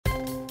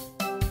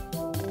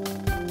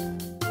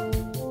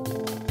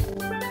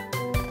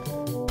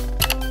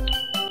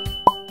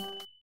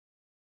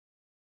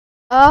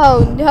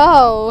Oh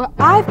no,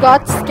 I've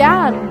got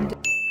scammed.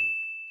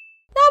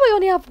 Now we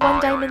only have one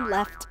diamond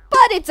left.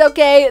 But it's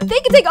okay, they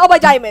can take all my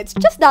diamonds,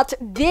 just not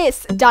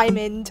this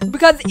diamond,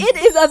 because it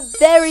is a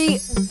very,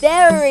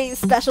 very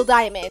special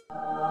diamond.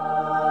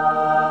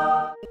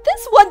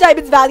 This one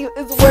diamond's value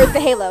is worth the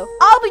halo.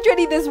 I'll be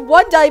trading this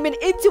one diamond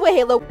into a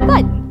halo,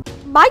 but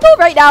my goal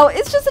right now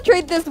is just to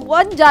trade this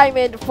one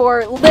diamond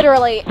for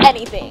literally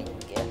anything.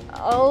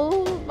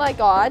 Oh my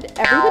god,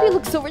 everybody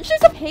looks so rich.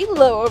 There's a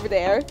halo over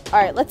there.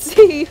 Alright, let's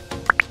see.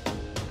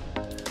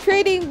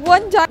 Trading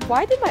one diamond.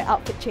 Why did my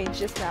outfit change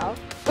just now?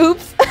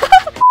 Oops.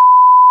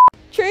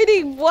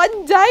 Trading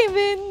one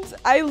diamond.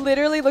 I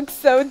literally look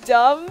so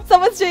dumb.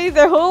 Someone's trading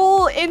their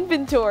whole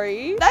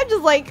inventory. I'm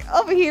just like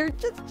over here,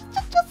 just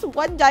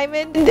one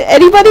diamond.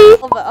 Anybody?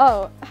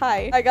 Oh,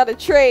 hi. I got a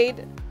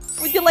trade.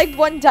 Would you like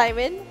one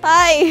diamond?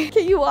 Hi.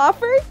 Can you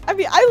offer? I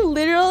mean, I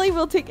literally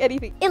will take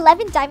anything.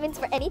 11 diamonds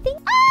for anything?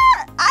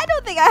 I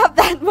don't think I have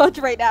that much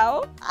right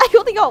now. I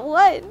only got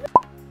one.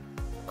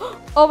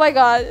 Oh my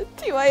god,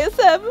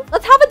 TYSM.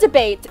 Let's have a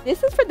debate.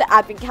 This is for the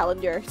advent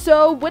calendar.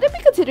 So would it be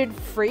considered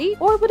free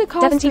or would it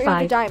cost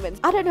 300 diamonds?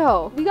 I don't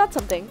know. We got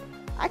something.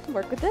 I can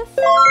work with this.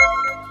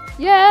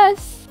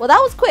 Yes. Well, that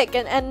was quick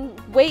and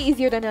way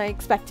easier than I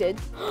expected.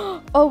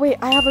 Oh wait,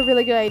 I have a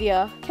really good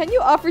idea. Can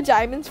you offer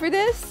diamonds for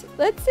this?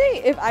 Let's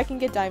see if I can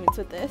get diamonds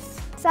with this.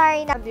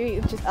 Sorry, no.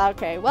 Just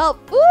okay. Well,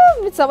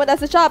 ooh, someone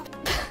has a shop.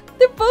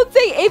 They're both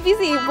saying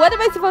ABC. What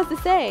am I supposed to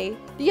say?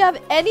 Do you have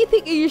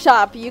anything in your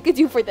shop you could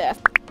do for this?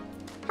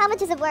 How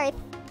much is it worth?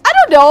 I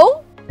don't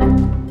know.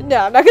 No,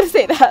 I'm not gonna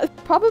say that.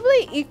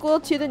 Probably equal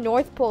to the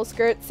North Pole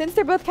skirt since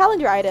they're both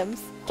calendar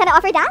items. Can I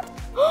offer that?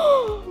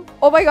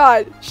 Oh my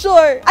god,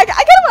 sure. I kind of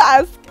want to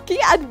ask, can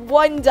you add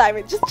one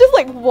diamond? Just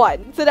like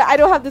one, so that I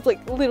don't have this like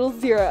little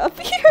zero up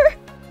here.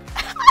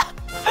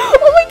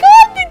 Oh my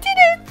god, they did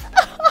it!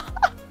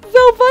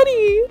 So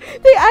funny.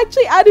 They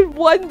actually added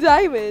one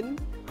diamond.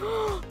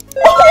 Oh,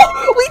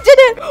 we did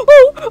it!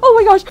 Oh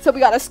my gosh. So we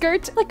got a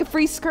skirt, like a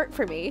free skirt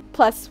for me,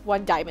 plus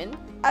one diamond.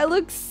 I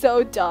look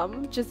so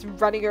dumb just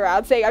running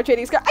around saying I'm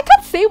trading skirt. I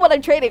can't say what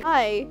I'm trading.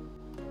 Hi,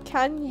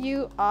 can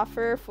you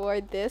offer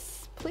for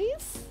this,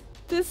 please?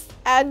 This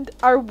and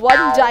our one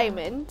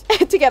diamond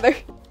together.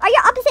 Are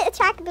your opposite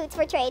track boots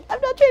for trade? I'm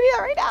not trading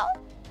that right now.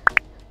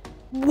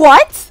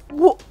 What?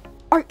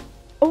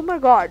 Oh my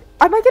god.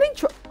 Am I getting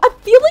trolled? I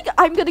feel like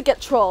I'm gonna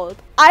get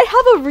trolled. I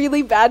have a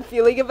really bad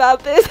feeling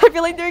about this. I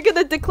feel like they're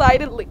gonna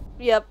decline and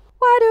yep.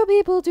 Why do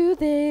people do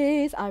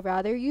this? I'd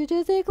rather you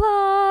just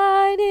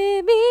decline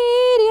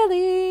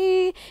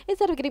immediately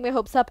instead of getting my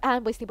hopes up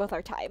and wasting both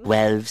our time.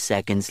 12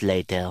 seconds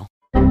later.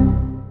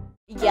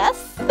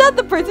 Yes? Not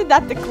the person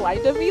that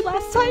declined of me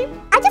last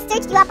time? I just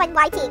searched you up on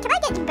YT. Can I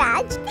get your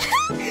badge?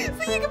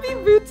 So you can be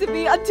rude to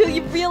me until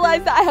you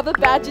realize that I have a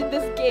badge in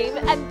this game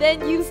and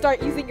then you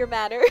start using your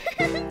manners.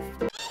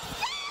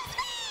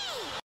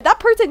 That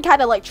person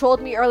kind of like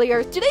trolled me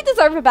earlier. Do they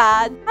deserve a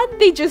badge? And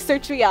they just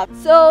searched me up.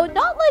 So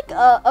not like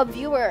a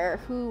viewer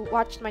who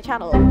watched my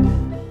channel.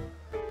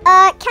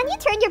 Can you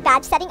turn your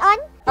badge setting on?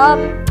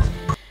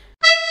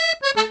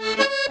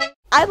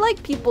 I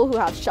like people who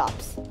have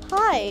shops.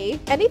 Hi.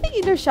 Anything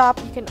in your shop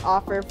you can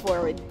offer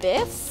for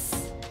this?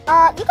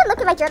 You can look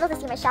at my journal to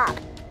see my shop.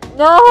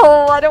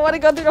 No, I don't want to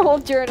go through the whole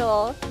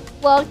journal.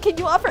 Well, can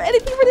you offer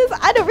anything for this?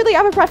 I don't really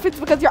have a preference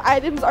because your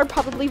items are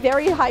probably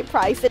very high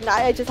priced and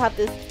I just have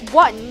this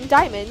one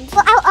diamond.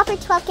 Well, I'll offer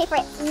 12k for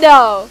it.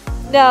 No,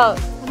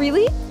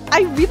 really?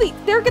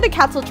 They're gonna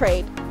cancel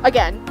trade.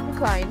 Again,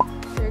 decline.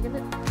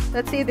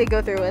 Let's see if they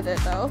go through with it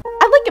though.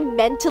 I'm like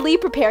mentally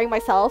preparing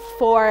myself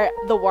for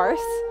the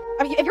worst.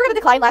 I mean, if you're gonna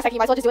decline last second, you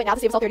might as well just do it now to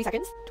save yourself 30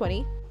 seconds.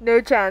 20. No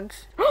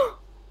chance.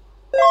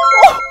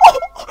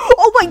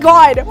 Oh my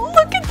god!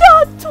 Look at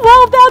that!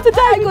 12,000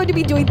 diamonds! I'm going to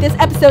be doing this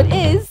episode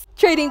is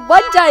trading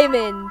one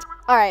diamond.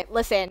 Alright,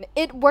 listen.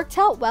 It worked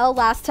out well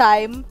last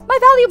time. My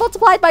value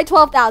multiplied by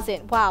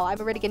 12,000. Wow, I'm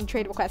already getting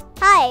trade requests.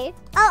 Hi,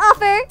 I'll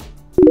offer.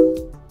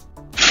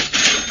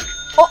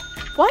 Oh,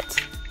 what?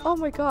 Oh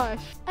my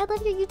gosh. I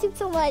love your YouTube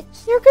so much.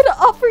 You're gonna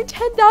offer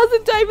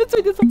 10,000 diamonds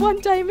for this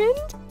one diamond?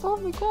 Oh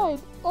my god.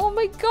 Oh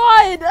my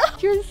god.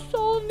 You're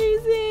so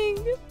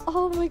amazing.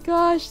 Oh my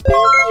gosh. Thank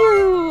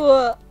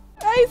you.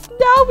 Guys,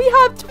 now we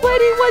have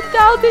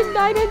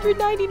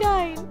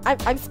 21,999.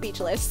 I'm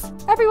speechless.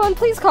 Everyone,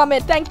 please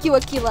comment. Thank you,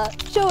 Akila.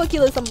 Show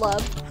Akila some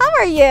love. How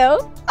are you?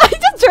 I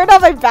just turned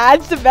on my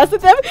badge to mess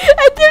with them,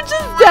 and they're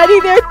just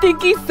standing there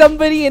thinking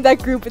somebody in that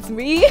group is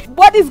me.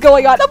 What is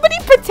going on? Somebody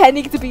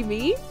pretending to be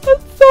me?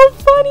 That's so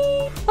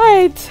funny.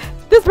 Alright.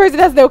 This person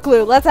has no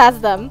clue. Let's ask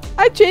them.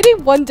 I'm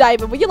trading one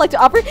diamond. Would you like to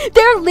offer?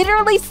 They're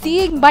literally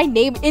seeing my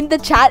name in the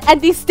chat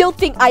and they still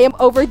think I am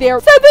over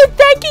there. So they're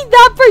thanking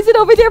that person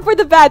over there for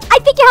the badge. I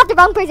think you have the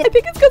wrong person. I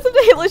think it's because of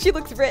the halo. She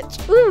looks rich.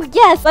 Ooh,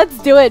 yes. Let's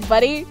do it,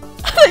 buddy.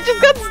 I just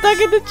got stuck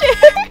in the chair.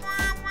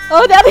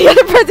 Oh, now the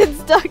other person's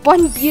stuck.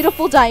 One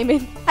beautiful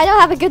diamond. I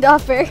don't have a good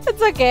offer.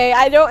 It's okay.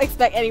 I don't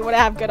expect anyone to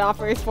have good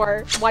offers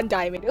for one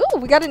diamond. Ooh,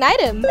 we got an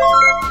item.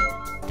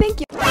 Thank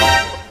you.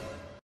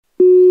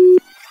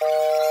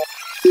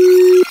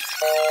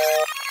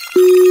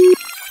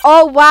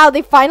 Oh wow,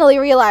 they finally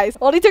realized.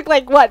 Only took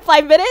like what,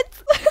 5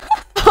 minutes?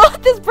 Oh,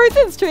 this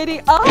person's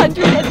trading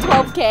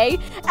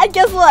 112k. And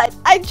guess what?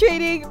 I'm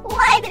trading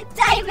 1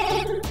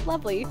 diamond.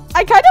 Lovely.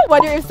 I kind of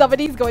wonder if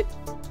somebody's going...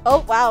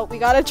 Oh wow, we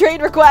got a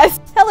trade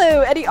request.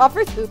 Hello, any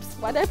offers? Oops,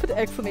 why did I put an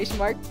exclamation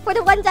mark? For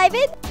the 1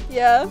 diamond?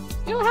 Yeah,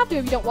 you don't have to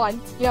if you don't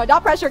want. You know,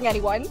 not pressuring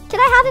anyone. Can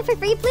I have it for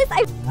free, please?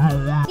 I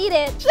need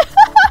it.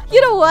 You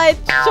know what?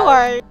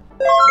 Sure.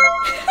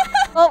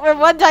 Well, we're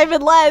 1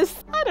 diamond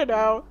less. I don't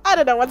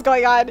know what's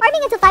going on.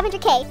 Farming until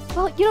 500k.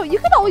 Well, you know, you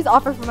can always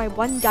offer for my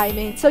 1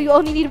 diamond, so you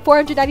only need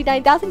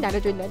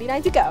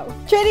 499,999 to go.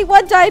 Trading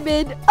 1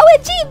 diamond.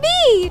 OMG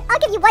me! I'll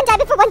give you 1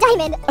 diamond for 1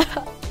 diamond.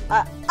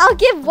 I'll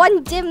give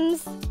 1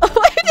 dims. Why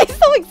are they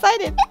so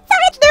excited? So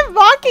rich, they're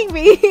mocking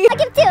me. I'll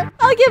give 2.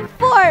 I'll give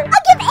 4. I'll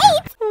give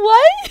 8.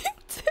 What?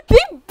 They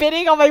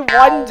bidding on my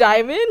 1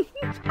 diamond?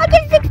 I'll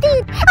give 16.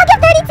 I'll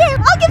give 32.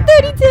 I'll give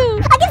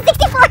 32. I'll give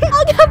 64.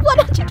 I'll give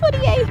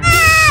 128.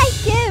 Ah,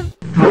 give.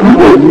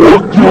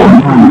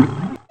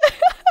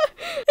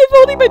 If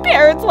only my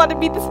parents wanted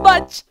me this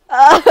much.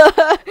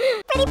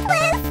 Pretty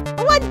please.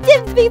 1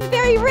 dims means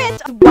very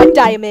rich. 1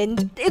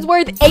 diamond is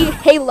worth a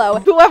halo.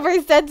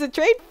 Whoever sends a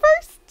trade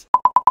first.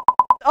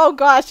 Oh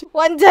gosh,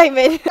 1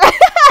 diamond.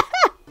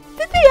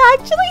 Did they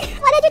actually?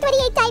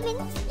 128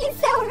 diamonds. You're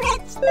so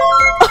rich.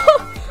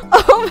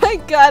 Oh my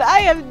god,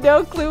 I have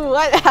no clue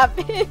what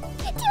happened.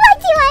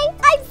 TY,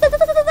 I'm so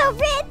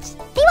rich.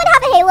 Do you want to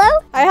have a halo?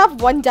 I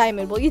have 1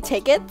 diamond. Will you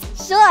take it?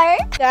 Sure.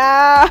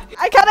 Nah,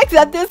 I can't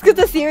accept this because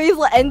the series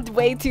will end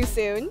way too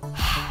soon.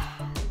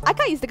 I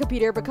can't use the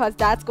computer because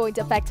that's going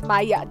to affect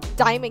my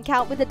diamond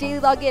count with the daily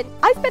login.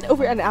 I spent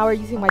over an hour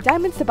using my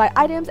diamonds to buy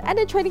items and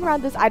then trading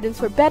around those items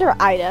for better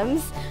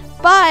items.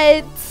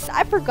 But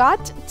I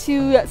forgot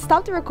to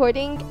stop the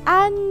recording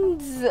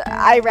and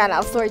I ran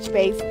out of storage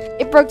space.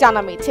 It broke down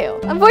on me too.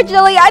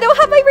 Unfortunately, I don't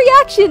have my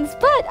reactions,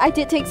 but I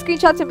did take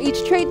screenshots from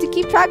each trade to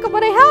keep track of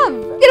what I have.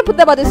 I'm gonna put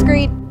them on the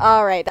screen.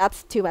 Alright,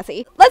 that's too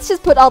messy. Let's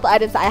just put all the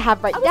items that I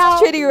have right now. I was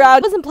just trading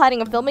around. I wasn't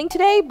planning on filming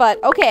today,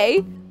 but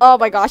okay. Oh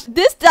my gosh,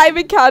 this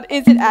diamond count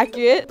isn't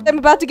accurate. I'm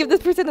about to give this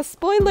person a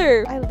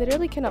spoiler. I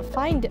literally cannot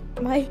find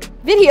my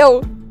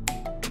video.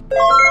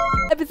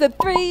 Episode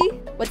 3.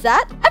 What's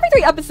that? Every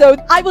 3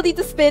 episodes, I will need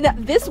to spin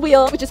this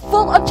wheel, which is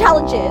full of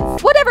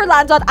challenges. Whatever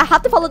lands on, I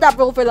have to follow that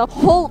rule for the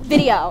whole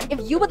video.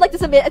 If you would like to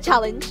submit a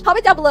challenge,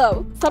 comment down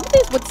below. Some of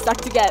these would suck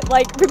to get.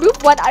 Like,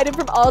 remove 1 item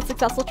from all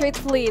successful trades,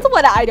 please. That's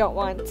what I don't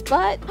want.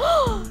 But,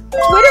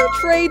 Twitter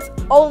trades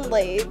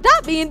only.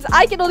 That means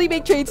I can only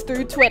make trades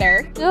through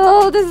Twitter.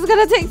 Oh, this is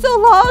gonna take so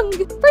long.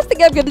 First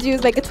thing I'm gonna do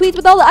is make a tweet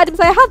with all the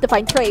items I have to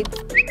find trades.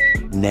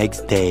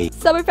 Next day.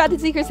 Summer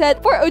Fantasy Seeker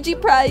said, for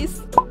OG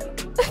price.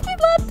 He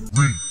left.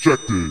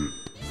 Rejected.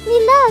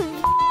 We love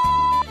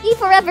you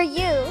forever,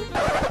 you.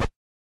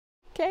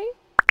 Okay.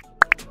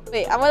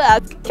 Wait, I want to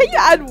ask, can you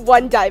add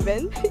 1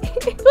 diamond?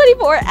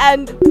 24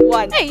 and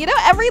 1. Hey, you know,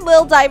 every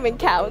little diamond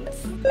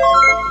counts.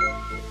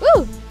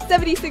 Ooh,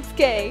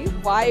 76k.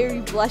 Why are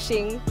you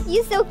blushing?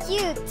 You so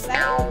cute.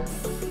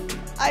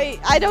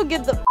 I don't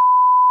get the...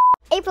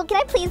 April, can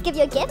I please give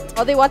you a gift?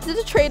 Oh, they wanted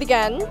to trade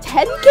again.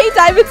 10k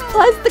diamonds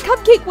plus the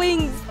cupcake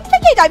wings.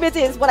 10k diamonds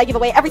is what I give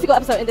away every single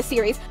episode in this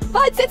series.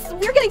 But since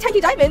we're getting 10k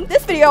diamonds,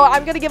 this video,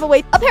 I'm gonna give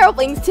away a pair of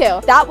wings too.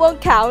 That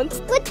won't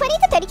count. Would 20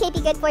 to 30k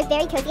be good for a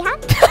very cozy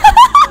hat?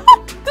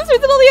 This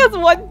person only has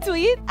 1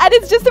 tweet, and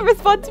it's just a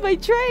response to my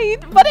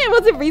trade. But it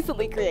wasn't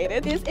recently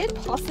created. Is it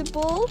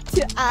possible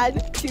to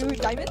add 2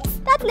 diamonds?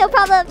 That's no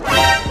problem.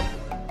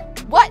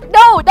 What?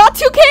 No, not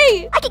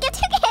 2k! I can get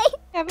 2k!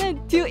 I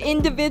meant 2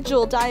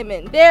 individual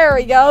diamonds. There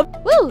we go.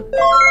 Woo!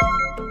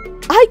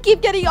 I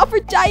keep getting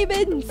offered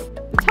diamonds.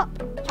 Top.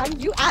 Can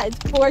you add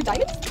 4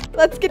 diamonds?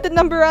 Let's get the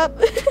number up.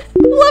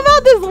 Love how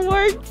this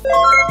works.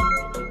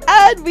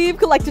 And we've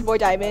collected more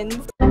diamonds.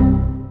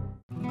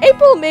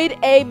 April made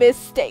a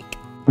mistake.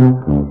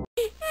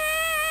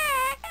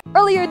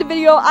 Earlier in the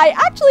video, I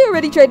actually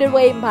already traded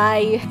away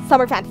my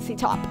Summer Fantasy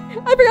top.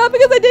 I forgot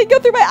because I didn't go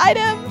through my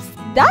items.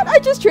 That I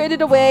just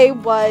traded away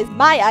was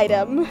my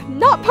item,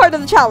 not part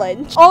of the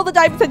challenge. All the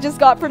diamonds I just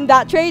got from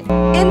that trade,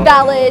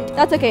 invalid.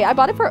 That's okay, I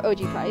bought it for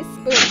OG price.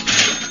 Boom.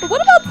 But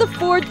what about the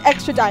 4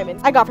 extra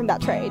diamonds I got from that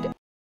trade?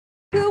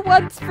 Who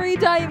wants free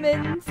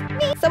diamonds?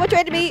 Me. Someone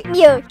traded me.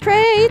 You.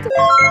 Trade.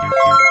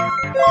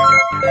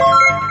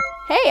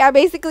 Hey, I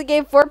basically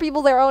gave 4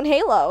 people their own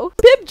halo.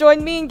 Pip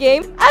joined me in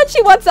game, and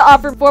she wants to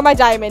offer for my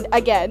diamond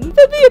again.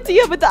 Send me a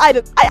DM with the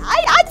item.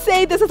 I'd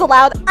say this is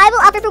allowed. I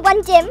will offer for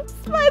 1 dim.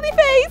 Smiley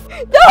face.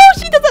 No,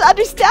 she doesn't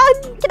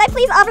understand. Can I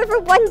please offer for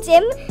 1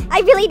 dim? I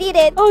really need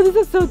it. Oh, this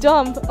is so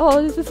dumb.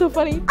 Oh, this is so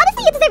funny.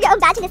 Honestly, you deserve your own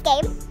badge in this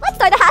game. Let's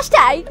start a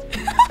hashtag.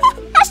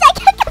 Hashtag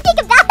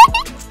cupcake a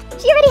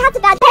badge. She already has a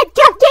badge.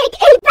 Cupcake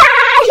a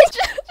badge.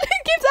 She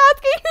keeps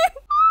asking.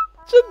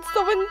 Should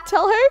someone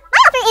tell her? My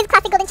offer is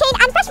classic golden chain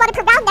and freshwater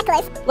per round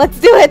necklace. Let's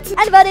do it.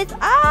 And bonus.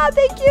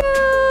 Thank you.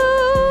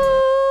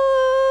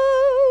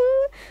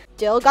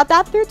 Jill got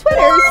that through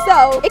Twitter,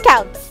 so it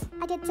counts.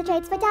 I did some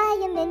trades for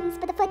diamonds,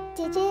 but the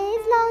footage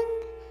is long.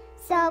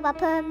 So I'll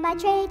put my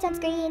trades on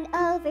screen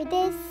over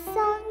this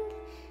song.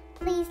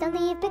 Please don't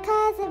leave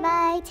because of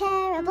my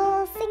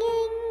terrible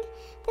singing.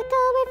 The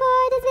code word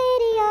for this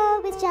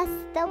video is just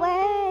the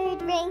word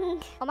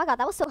ring. Oh my god,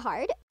 that was so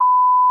hard.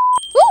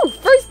 Ooh,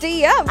 first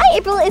DM. Hi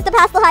April, is the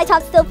pastel high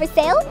top still for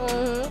sale?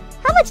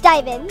 How much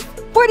diamonds?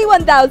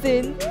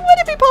 41,000. Would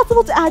it be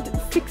possible to add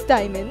 6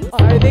 diamonds?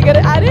 Are they gonna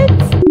add it?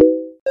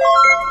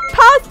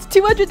 Past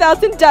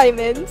 200,000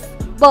 diamonds.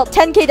 Well,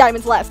 10k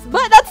diamonds left,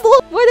 but that's a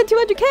little more than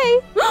 200k.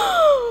 We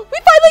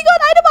finally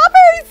got item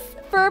offers!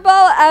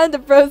 Furball and a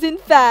frozen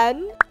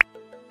fan.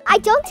 I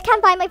can't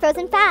find my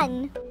frozen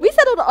fan. We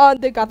settled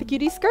on the Gothic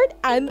Cutie skirt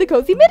and the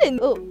cozy mitten.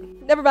 Oh,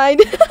 never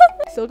mind.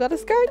 Still got a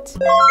skirt.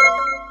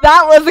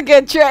 That was a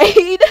good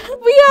trade.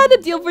 We had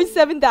a deal for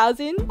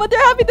 7,000, but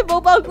they're having the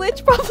mobile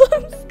glitch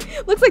problems.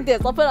 Looks like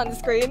this. I'll put it on the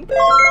screen.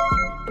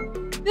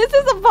 This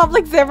is a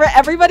public server.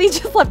 Everybody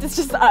just left. It's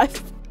just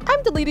us.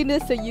 I'm deleting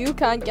this so you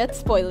can't get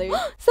spoilers.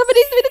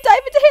 Somebody's doing the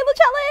Diamond to Halo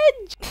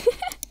challenge.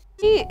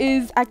 He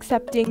is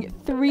accepting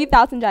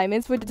 3,000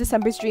 diamonds for the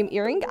December stream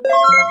earring.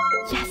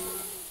 Yes.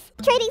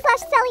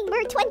 Trading/selling,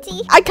 we're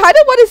 20. I kind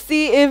of want to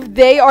see if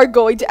they are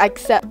going to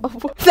accept.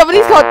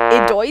 Somebody's called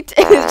Idoit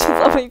and it's just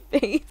on my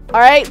face.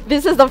 Alright,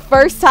 this is the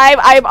first time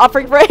I am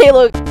offering for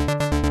Halo.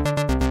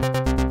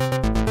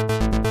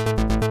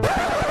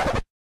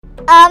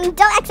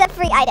 Don't accept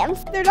free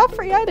items. They're not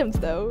free items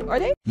though, are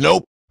they?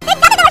 Nope. There's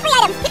nothing but free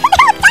items. Because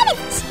they have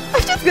diamonds.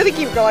 I'm just gonna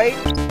keep going.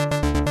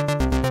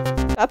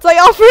 That's my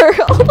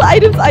offer. All the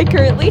items I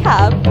currently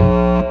have.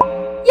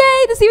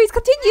 Yay, the series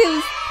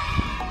continues.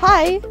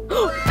 Hi.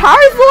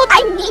 Parasol!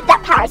 I need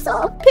that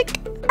parasol.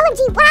 Pick. OMG,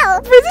 wow.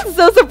 Person's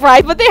so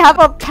surprised, but they have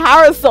a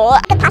parasol.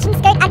 The passion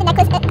skirt and the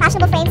necklace and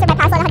fashionable frames for my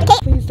parasol at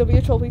 100k. Please don't be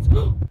a troll, please.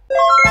 What?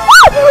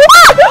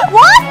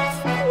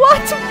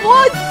 What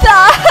was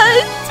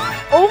that?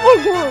 Oh my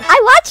god. I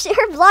watched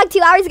her vlog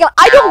 2 hours ago.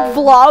 I don't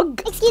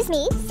vlog. Excuse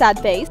me. Sad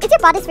face. Is your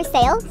bodice for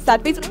sale?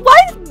 Sad face.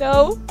 What?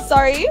 No.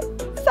 Sorry.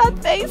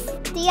 Sad face.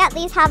 Do you at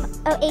least have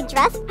a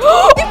dress? You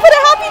put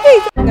a happy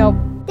face. No.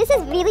 This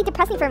is really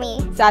depressing for me.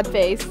 Sad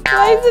face.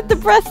 Why is it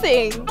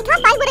depressing? I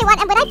can't find what I want,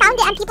 and when I found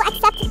it and people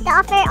accept the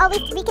offer,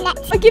 always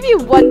reconnect. I'll give you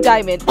 1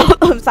 diamond.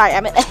 I'm sorry,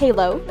 I meant a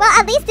halo. Well,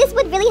 at least this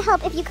would really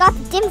help if you got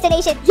Dim's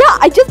donation. Yeah,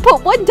 I just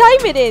put 1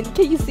 diamond in.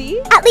 Can you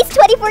see? At least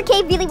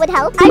 24k really would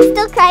help. I'm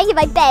still crying in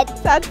my bed.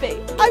 Sad face.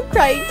 I'm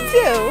crying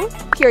too.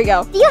 Here we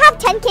go. Do you have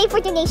 10k for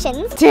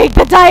donations? Take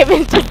the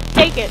diamond. Just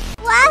take it.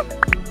 What?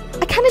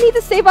 I kind of need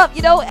to save up.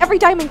 You know, every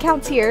diamond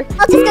counts here.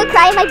 I'll just go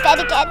cry in my bed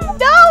again.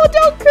 No,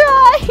 don't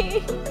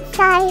cry.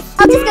 Guys,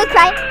 I'll just go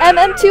cry.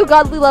 MM2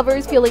 Godly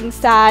Lovers feeling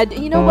sad.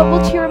 You know what?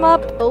 We'll cheer him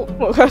up. Oh,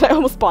 I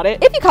almost bought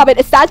it. If you comment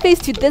a sad face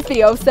to this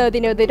video so they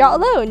know they're not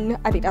alone.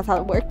 I think that's how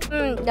it works.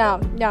 No.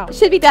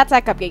 Should be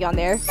DatSadCupcake on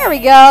there. There we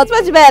go. It's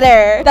much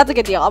better. That's a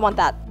good deal. I want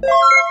that.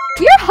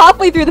 We're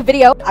halfway through the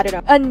video. I don't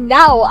know. And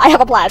now I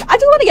have a plan. I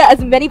just want to get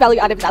as many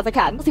value items as I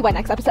can. We'll see why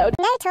next episode.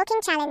 No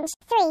talking challenge.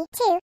 3,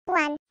 2,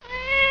 1.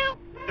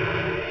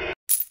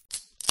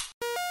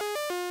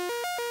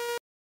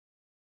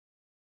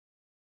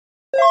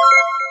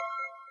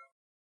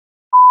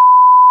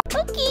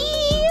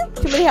 Okay.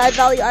 Too many high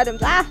value items.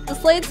 The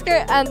Slade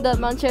skirt and the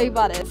Mancheri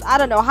bodice. I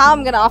don't know how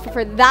I'm gonna offer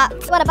for that.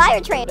 Want to buy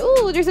or trade?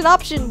 Ooh, there's an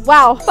option.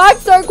 Wow.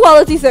 5-star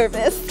quality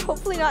service.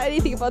 Hopefully not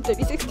anything about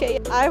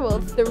 36k. I will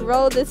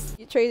throw this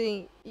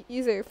trading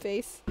user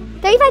face.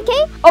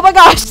 35k? Oh my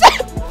gosh.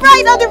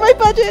 Right under my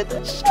budget.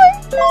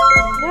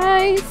 Sure.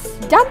 Nice.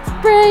 Dance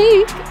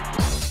break.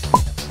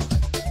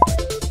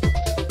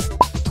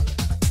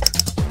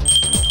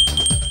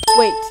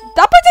 Wait,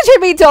 that person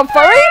turned me into a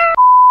furry?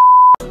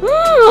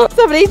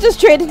 Somebody just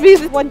traded me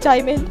with 1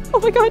 diamond. Oh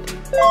my god.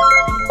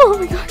 Oh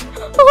my god.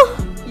 Oh.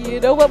 You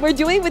know what we're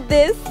doing with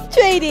this?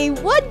 Trading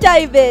 1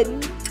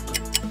 diamond.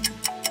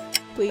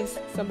 Please,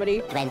 somebody.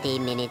 20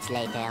 minutes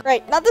later.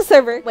 Right, not the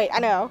server. Wait, I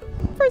know.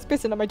 First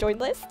person on my join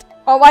list.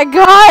 Oh my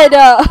god.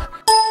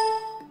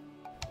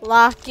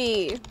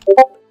 Lucky.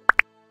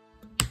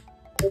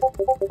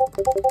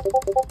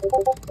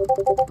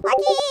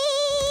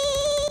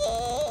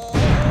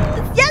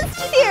 Yes,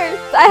 she's here!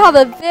 I have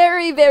a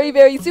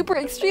very super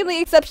extremely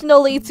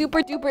exceptionally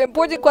super duper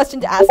important question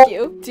to ask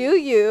you. Do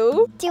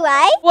you Do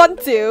I?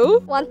 want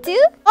to Want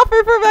to?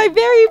 offer for my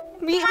very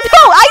No,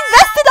 I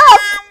messed it up!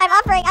 I'm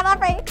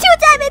offering 2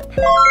 diamonds!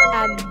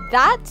 And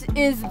that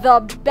is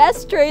the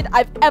best trade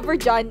I've ever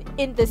done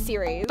in this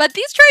series. But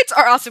these trades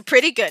are also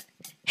pretty good.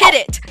 Hit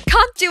it!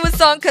 Can't do a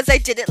song cause I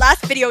did it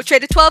last video.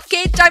 Traded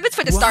 12k diamonds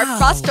for the Star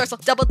Frost torso.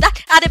 Doubled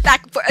that, added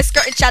back for a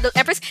skirt and Shadow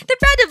Empress. Then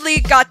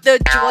randomly got the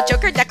Jewel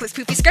Joker necklace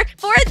poofy skirt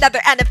for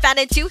another and a fan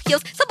and 2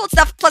 heels. Some old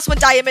stuff plus 1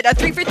 diamond, a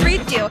 3 for 3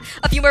 deal.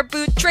 A few more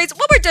boot trades,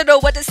 one more don't know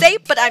what to say.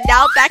 But I'm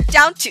now back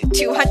down to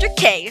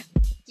 200k.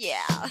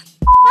 Yeah.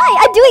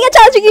 Hi, I'm doing a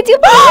challenge on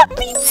YouTube!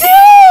 Me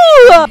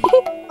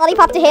too!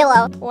 Lollipop to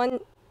Halo. 1.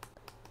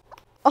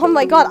 Oh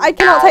my god, I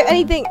cannot type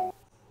anything.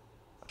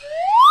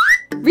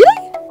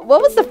 Really?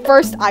 What was the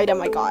first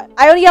item I got?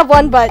 I only have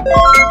 1, but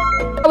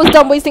I was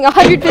done wasting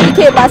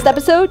 150k last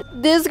episode.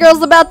 This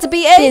girl's about to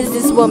be a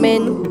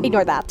businesswoman.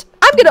 Ignore that.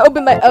 I'm I'm gonna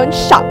open my own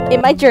shop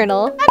in my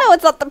journal. I know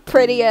it's not the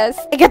prettiest.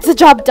 It gets the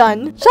job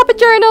done. Shop and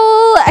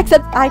journal,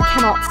 except I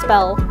cannot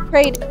spell.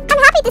 Trade. I'm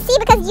happy to see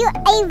because you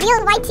a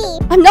real YT.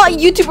 I'm not a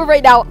YouTuber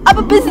right now. I'm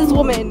a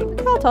businesswoman.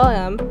 Look how tall I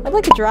am. I'm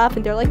like a giraffe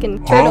and they're like a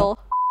turtle.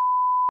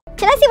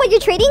 Can I see what you're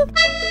trading?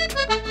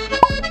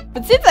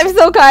 But since I'm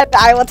so kind,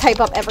 I will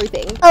type up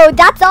everything. Oh,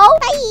 that's all?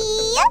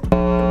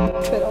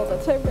 Bye! Spent all the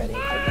time ready.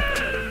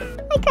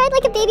 I cried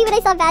like a baby when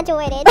I saw Badger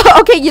worded.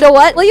 Okay, you know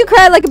what? Will you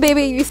cry like a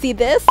baby when you see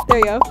this? There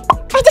you go.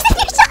 I just you're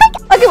shocked!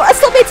 Okay, well, I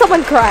still made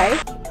someone cry.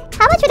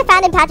 How much would a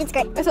fan in pageant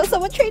skirt? I saw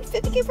someone trade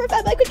 50k for a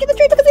fan. I could get the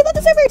trade because they love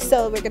the server.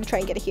 So we're gonna try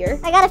and get it here.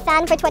 I got a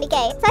fan for 20k.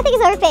 So I think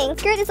it's overpaying.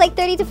 Skirt is like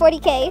 30 to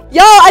 40k.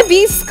 Yo, I'm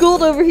being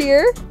schooled over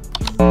here.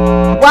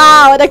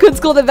 Wow, and I couldn't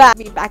school them back.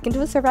 Be back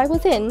into a server I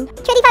was in.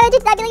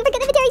 2500 billion for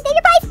good inventory. Save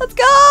your price! Let's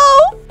go!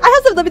 I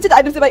have some limited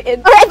items in my inn.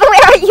 Alright, but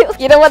where are you?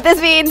 You know what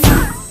this means?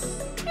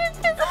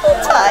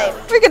 Invisible time.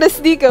 We're gonna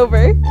sneak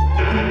over.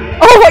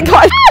 Oh my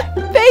god!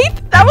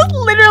 Faith! That was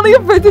literally a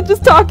person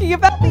just talking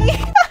about me.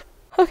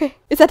 Okay,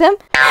 is that him?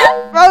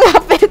 Wrong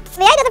outfits.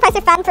 May I know the price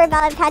of fan for a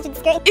valid pageant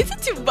skirt? Is it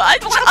too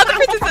much? Other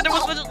person said it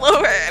was much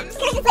lower. I'm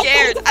so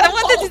scared. I don't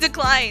want that to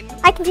decline.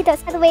 I can see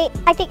those. By the way,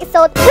 I think it's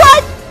sold.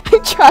 What? I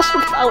trashed the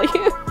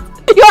value.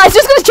 Yo, I was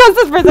just gonna trust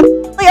this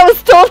person. Like I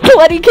was told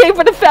 20k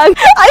for the fan.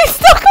 I'm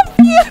so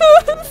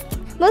confused.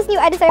 Most new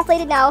items are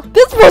inflated now.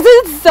 This person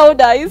is so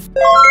nice.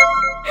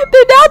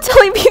 They're now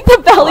telling me the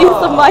values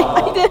of my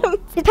items.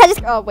 The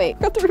pageant. Oh wait,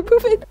 got to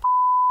remove it.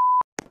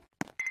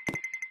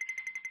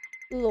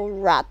 Little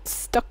rat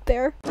stuck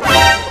there.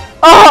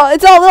 Oh,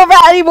 it's not a little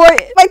rat anymore.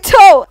 My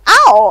toe.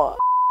 Ow.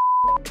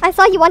 I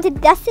saw you wanted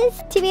desses.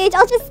 TBH,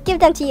 I'll just give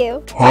them to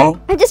you. Huh?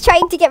 I'm just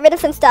trying to get rid of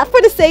some stuff. For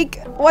the sake,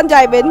 1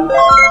 diamond.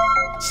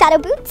 Shadow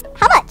boots?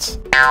 How much?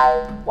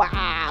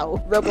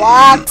 Wow.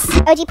 Roblox.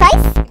 OG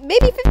price?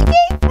 Maybe 50k?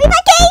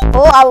 25k?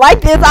 Oh, I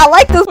like this. I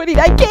like this.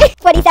 29k.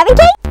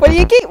 47k?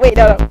 28k? Wait,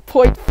 no.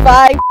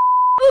 0.5.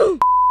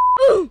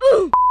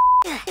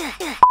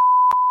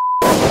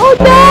 Oh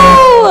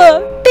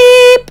no!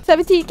 Beep!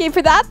 17k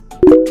for that?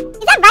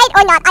 Is that right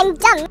or not? I'm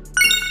dumb.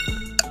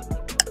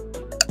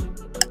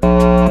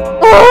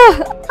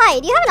 Hi,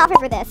 do you have an offer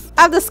for this?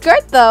 I have the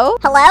skirt though.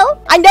 Hello?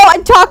 I know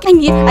I'm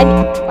talking.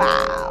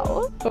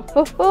 Wow.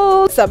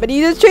 Somebody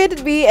just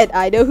traded me and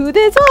I know who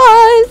this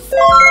was.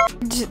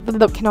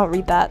 Cannot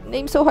read that.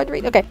 Name's so hard to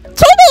read. Okay. Trade me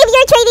if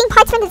you're trading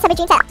parts from the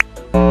cemetery tech.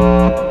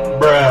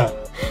 Bruh.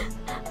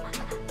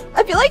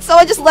 I feel like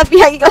someone just left me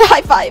hanging on a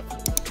high five.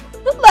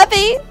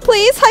 Levy,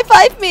 please high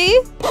five me.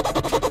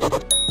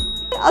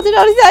 I'll do it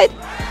on his side.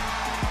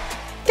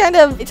 Kind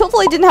of. I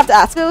totally didn't have to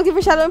ask. I'm looking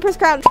for Shadow Empress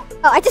crown.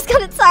 Oh, I just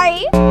got it,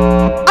 sorry.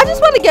 I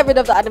just want to get rid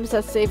of the items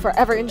that stay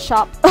forever in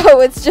shop. Oh,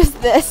 it's just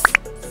this.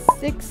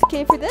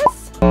 6k for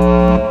this?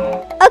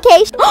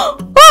 Okay.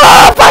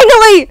 Ah,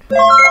 finally!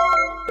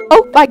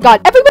 Oh my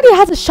god, everybody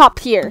has a shop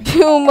here.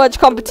 Too much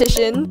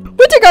competition.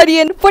 Winter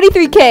Guardian,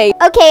 43k.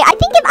 Okay, I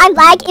think if I'm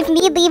lag, if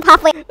me leave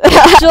halfway.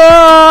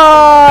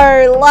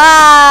 Sure,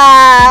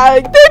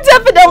 lag. They're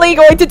definitely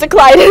going to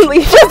decline and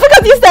leave just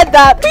because you said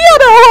that. We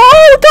had a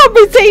whole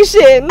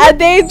conversation and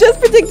they just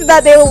predicted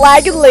that they will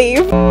lag and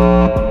leave.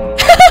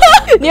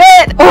 Knew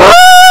it.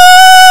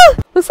 Ah!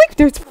 Looks like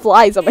there's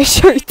flies on my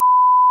shirt.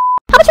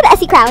 How much for the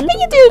SE crown? Can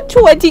you do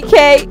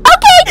 20k?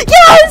 Okay,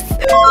 yes!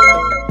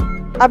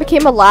 I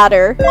became a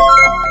ladder.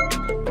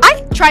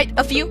 I tried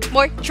a few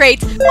more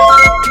trades, but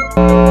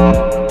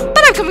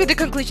I've come to the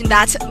conclusion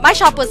that my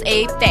shop was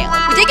a fail.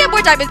 We did get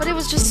more diamonds, but it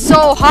was just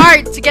so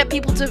hard to get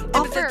people to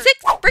offer.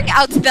 6, bring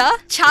out the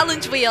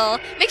challenge wheel.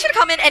 Make sure to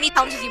comment any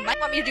challenges you might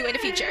want me to do in the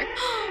future.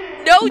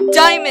 No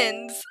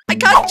diamonds. I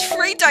can't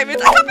trade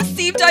diamonds. I can't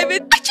receive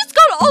diamonds. I just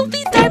got all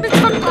these diamonds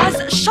from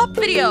last shop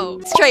video.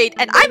 It's trade,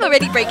 and I'm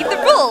already breaking the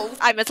rules.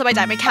 I messed up my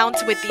diamond count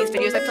with these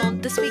videos I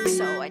filmed this week,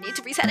 so I need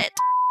to reset it.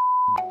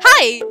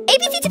 Hi!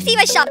 ABC to see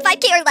my shop,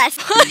 5k or less.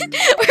 What?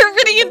 We're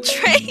already in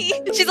trade.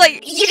 She's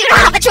like, You do not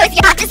have a choice,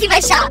 you have to see my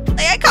shop.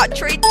 I can't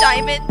trade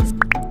diamonds.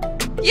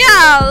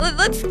 Yeah,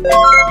 let's...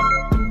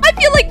 I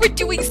feel like we're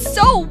doing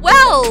so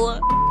well.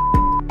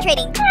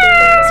 Trading.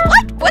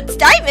 What? What's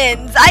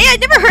diamonds? I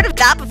never heard of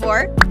that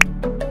before.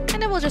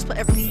 And then we'll just put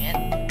everything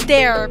in.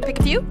 There, pick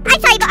a few. I'm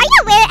sorry, but are you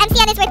aware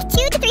MCN is worth 2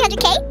 to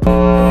 300k?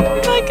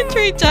 If I can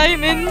trade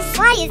diamonds.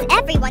 Why is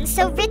everyone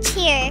so rich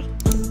here?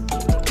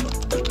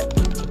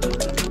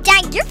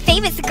 Dang, you're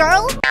famous,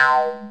 girl.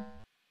 I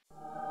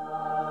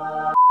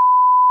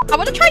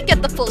want to try and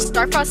get the full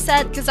Starfrost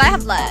set because I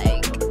have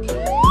like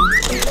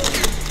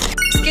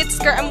skate,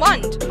 skirt, and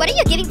wand. What are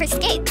you getting for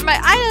skate? My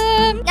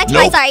item. That's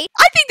right, sorry.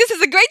 I think this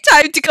is a great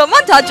time to go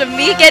montage of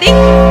me getting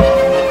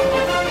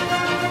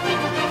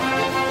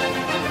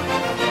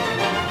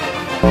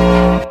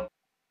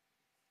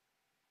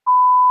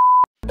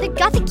The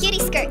gothic cutie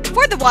skirt.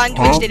 for the wand,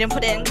 which they didn't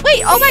put in.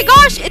 Wait, oh my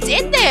gosh, it's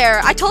in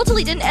there. I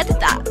totally didn't edit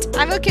that.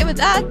 I'm okay with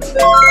that.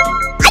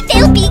 I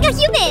failed being a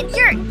human.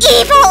 You're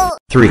evil.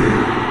 3,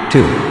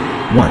 2,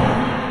 1,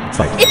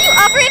 fight. If you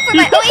offer it for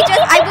my OA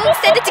dress, I won't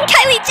send it to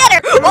Kylie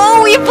Jenner.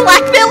 Oh, you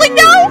blackmailing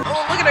now?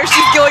 Oh, look at her.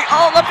 She's going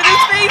all up in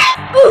his face.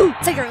 Ooh,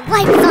 so your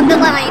life is on the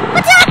line.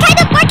 What kind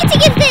of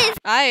marketing is this?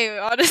 I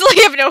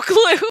honestly have no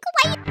clue.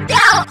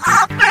 No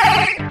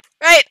offer.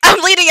 Right,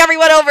 I'm leading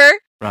everyone over.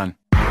 Run.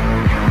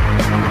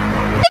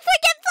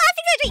 Forget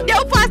plastic surgery.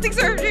 No plastic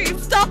surgery.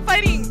 Stop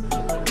fighting.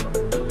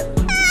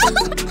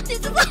 This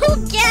is a whole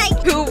gang.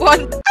 Who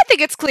won? I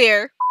think it's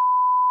clear.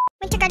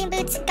 Winter garden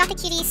boots, gothic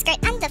cutie skirt,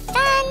 and the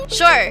fan.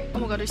 Sure. Oh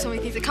my god, there's so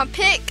many things to come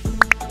pick.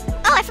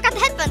 Oh, I forgot the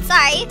headphones.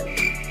 Sorry. I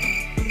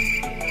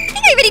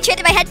think I already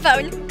traded my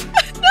headphone.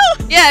 No.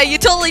 Yeah, you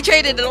totally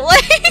traded it away.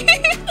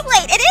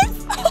 Wait, it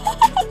is?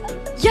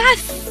 Yes.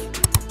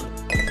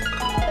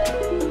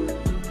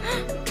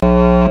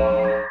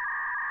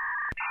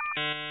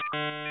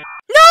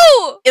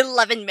 No!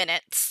 11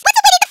 minutes.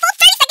 What's waiting the full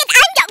 30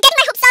 seconds? I'm getting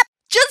my hopes up.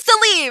 Just to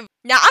leave.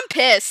 Now I'm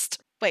pissed.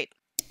 Wait.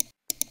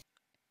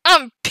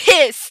 I'm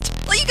pissed.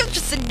 Well, you could have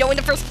just said no in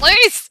the first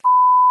place.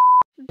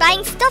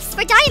 Buying stuffs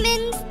for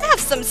diamonds. I have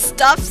some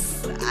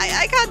stuffs.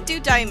 I can't do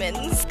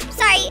diamonds.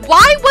 Sorry.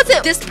 Why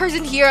wasn't this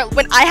person here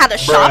when I had a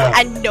shop Bruh.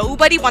 and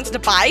nobody wanted to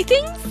buy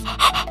things?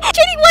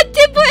 Trading one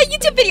tip for a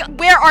YouTube video.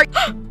 Where are...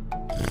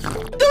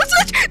 Don't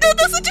switch! No,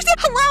 don't switch!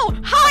 Hello!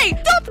 Hi!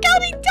 Stop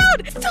counting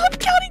down! Stop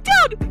counting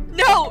down!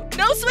 No!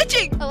 No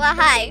switching! Oh,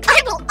 hi.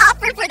 I will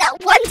offer for that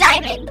one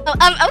diamond. Oh,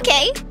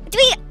 okay.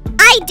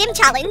 dim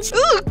challenge.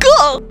 Ooh,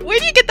 cool! Where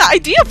do you get the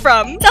idea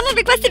from? Someone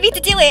requested me to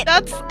do it.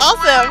 That's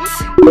awesome!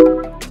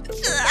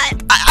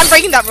 I'm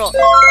breaking that rule.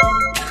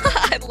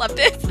 I love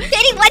this.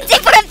 Dating one day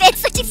for a bit,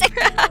 switching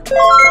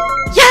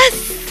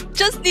Yes!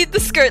 Just need the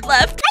skirt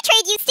left. I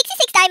trade you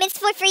 66 diamonds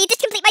for free to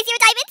complete my 0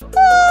 diamonds.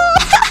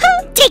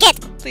 Take it!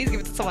 Please give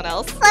it to someone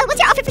else. What's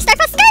your offer for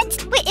Starfrost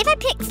skirt? Wait, if I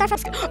pick Starfrost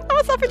skirt... I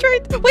was offered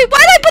trade. Wait, why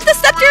did I put the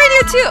scepter in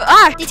here too?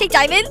 Ah! Do you take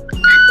diamond?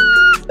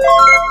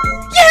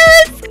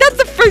 Yes! That's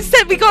the first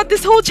set we got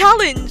this whole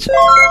challenge.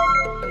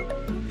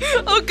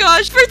 Oh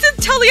gosh, first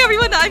it's telling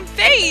everyone that I'm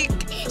fake.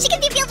 She can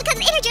be real because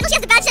in her journal she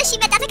has a badge that she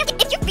met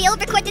DatSadCupcake. If you're real,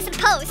 record this in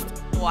post.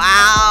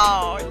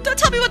 Wow. Don't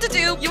tell me what to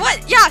do. You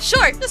what? Yeah,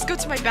 sure. Just go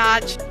to my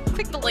badge.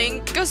 Click the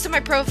link. Goes to my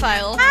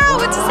profile. Ow,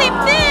 it's the same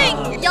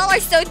thing. Y'all are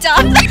so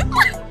dumb.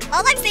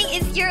 All I'm saying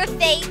is you're a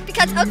fake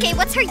because, okay,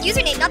 what's her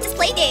username? Not this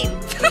play name.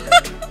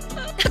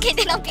 Okay,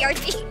 then I'll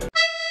BRB.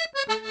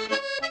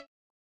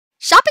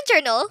 Shop and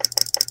journal.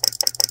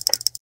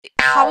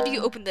 How do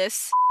you open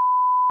this?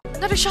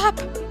 Another shop.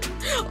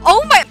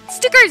 Oh my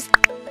stickers.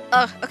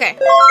 Okay.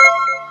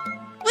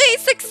 We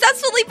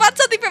successfully bought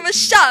something from a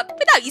shop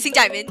without using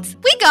diamonds.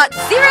 We got 0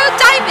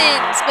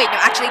 diamonds. Wait, no,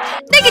 actually,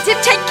 negative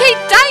 10k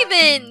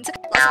diamonds.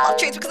 Lost a lot of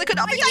trades because I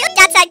couldn't offer Are you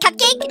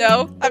DatSadCupcake?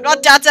 No, I'm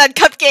not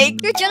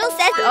DatSadCupcake. Your journal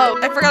says... Oh,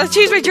 I forgot to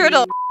change my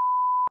journal.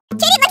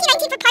 Traded Lucky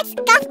 19 for parts,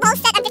 golf ball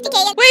set at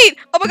 50k. Wait,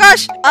 oh my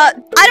gosh. I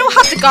don't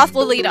have the goth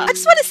Lolita. I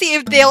just want to see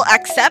if they'll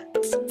accept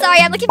Sorry,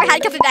 I'm looking for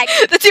hand coming back.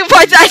 the 2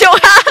 parts I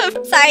don't have.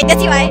 Sorry,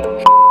 that's UI.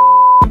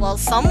 Well,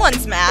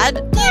 someone's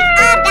mad.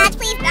 Badge,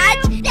 please,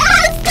 badge. No,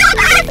 stop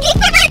asking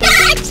for my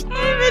badge! I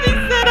already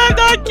said I'm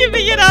not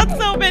giving it out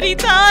so many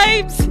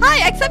times. Hi,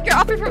 accept your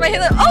offer for my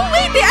Halo. Oh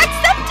wait, they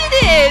accepted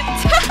it.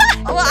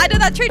 Well, I know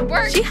that trade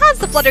works. She has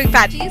the fluttering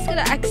badge. She's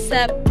gonna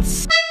accept.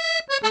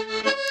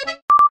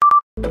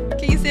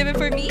 Can you save it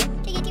for me?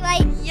 Take it,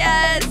 UI.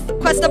 Yes.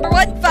 Quest number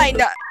 1,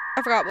 find. I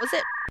forgot. What was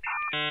it?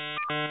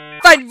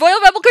 Find Royal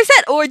Rebel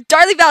corset or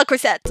Darling Val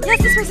corset.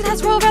 Yes, this person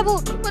has Royal Rebel.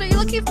 What are you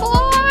looking for?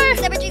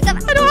 Number 3, some.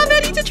 I don't have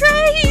any to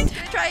trade.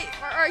 Can I try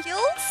our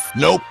heels?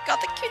 Nope. Got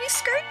the cutie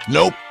skirt.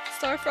 Nope.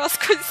 Starfrost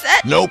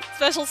corset. Nope.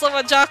 Special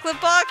someone chocolate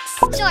box.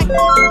 Sure.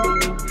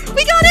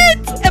 We got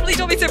it! Emily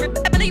told me to.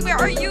 Emily, where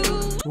are you?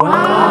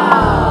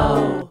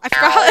 Wow. I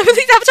forgot how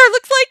Emily's avatar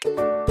looks like.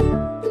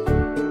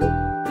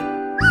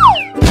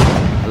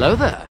 Hello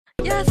there.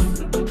 Yes.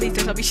 Please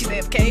don't tell me she's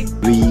AFK.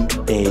 3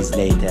 days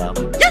later.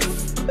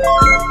 Yes!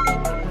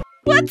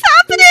 What's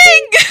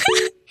happening?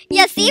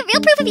 Yeah, see, real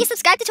proof if you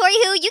subscribe to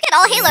TauriWho, you get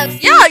all Halos.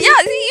 Yeah,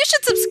 you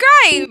should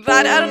subscribe.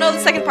 I don't know, the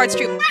second part's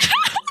true.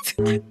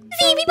 See,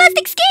 we must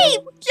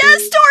escape.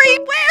 Yes, Tori,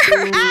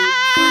 where?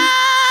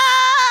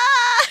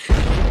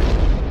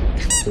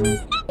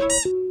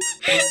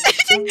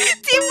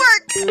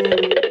 Teamwork.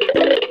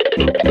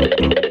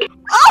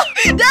 Oh,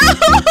 no!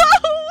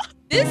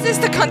 This is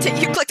the content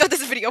you clicked on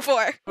this video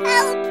for.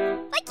 Help!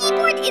 My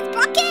keyboard is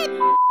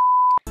broken.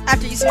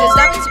 After using those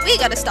diamonds, we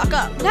gotta stock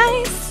up.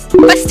 Nice.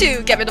 Quest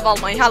 2, get rid of all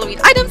my Halloween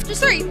items.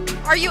 Just 3.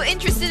 Are you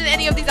interested in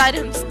any of these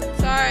items?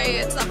 Sorry,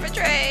 it's not for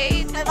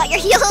trade. I want your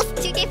heels.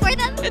 2k for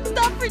them. It's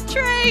not for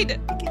trade.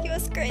 Give you a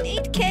skirt.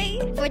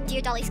 8k for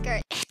Dear Dolly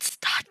skirt. It's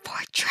not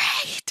for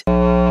trade.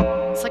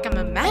 It's like I'm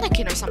a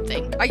mannequin or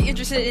something. Are you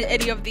interested in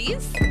any of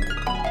these?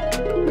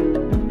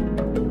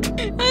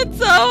 It's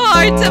so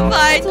hard to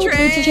find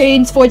trade.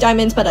 Chains 4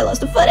 diamonds, but I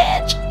lost the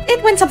footage.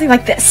 It went something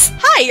like this.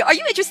 Hi, are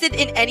you interested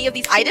in any of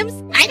these items?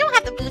 I don't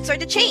have the boots or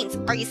the chains.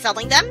 Are you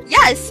selling them?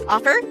 Yes,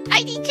 offer.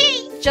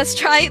 IDK. Just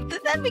try,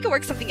 then we can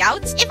work something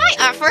out. If I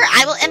offer,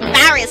 I will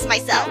embarrass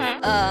myself.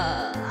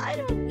 I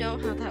don't know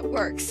how that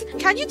works.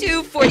 Can you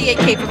do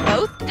 48k for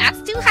both?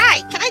 That's too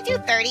high. Can I do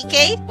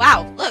 30k?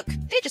 Wow, look,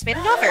 they just made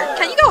an offer.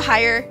 Can you go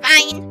higher?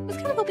 Fine. Let's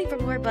kind of hoping for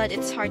more, but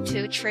it's hard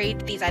to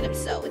trade these items,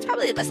 so it's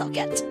probably the best I'll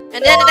get.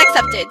 And then it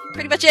accepted.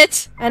 Pretty much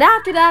it. And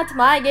after that,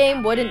 my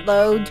game wouldn't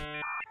load.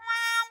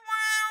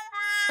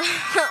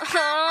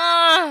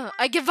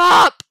 I give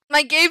up!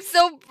 My game's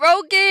so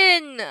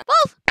broken!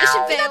 Well,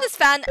 mission failed. This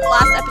fan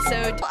last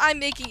episode. I'm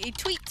making a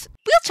tweet.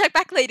 We'll check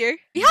back later.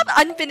 We have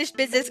unfinished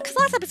business because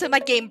last episode my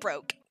game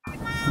broke. I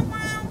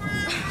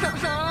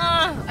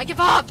give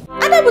up!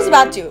 And I was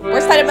about to.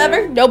 Worst item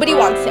ever, nobody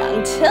wants it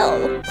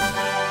until...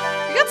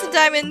 We got some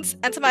diamonds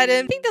and some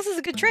items. I think this is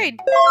a good trade.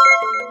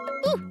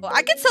 Ooh, well,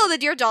 I could sell the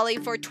deer dolly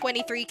for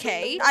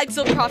 23k. I'd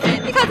still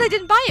profit because I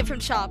didn't buy it from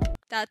shop.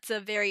 That's a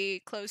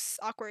very close,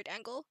 awkward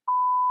angle.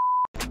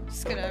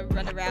 Just gonna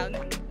run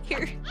around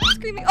here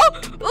screaming. Oh,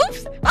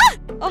 oops! Ah!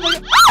 Oh my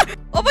god! Ah!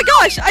 Oh my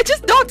gosh! I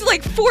just knocked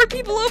like 4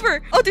 people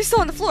over. Oh, they're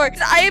still on the floor.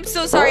 I am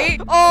so sorry.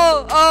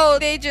 Oh,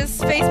 they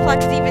just face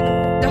planted even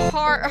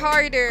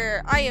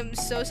harder. I am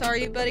so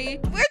sorry, buddy.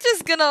 We're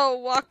just gonna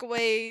walk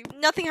away.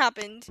 Nothing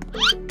happened.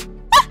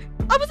 Ah!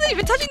 I wasn't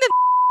even touching them.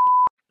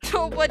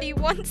 Nobody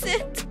wants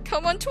it.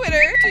 Come on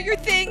Twitter, do your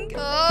thing.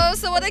 Oh,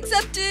 someone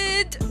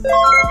accepted.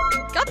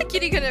 God, the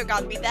kitty couldn't have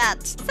gotten me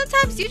that.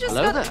 Sometimes you just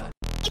Hello gotta... there.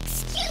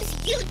 Excuse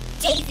you,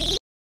 Daisy.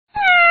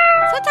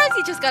 Sometimes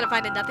you just gotta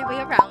find another way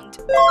around.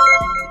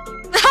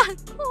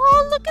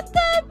 Oh, look at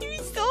that. You're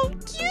so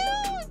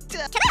cute.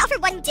 Can I offer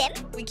one dim?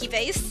 Winky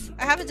face.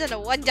 I haven't done a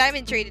 1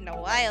 diamond trade in a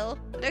while.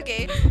 But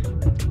okay.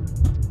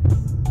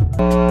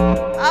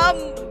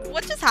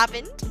 What just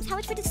happened? How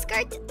much for the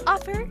skirt?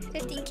 Offer?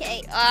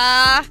 15k.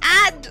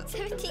 Add.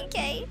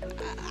 17k.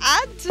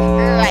 Add?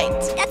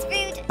 Right. That's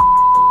rude.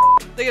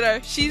 Look at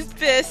her. She's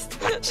pissed.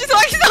 She's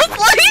walking so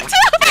slowly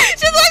too.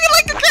 She's walking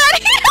like a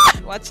granny.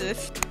 Watch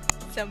this.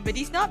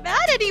 Somebody's not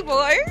mad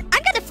anymore.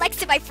 I'm gonna flex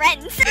to my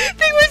friends.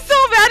 They were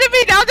so mad at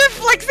me. Now they're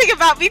flexing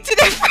about me to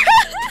their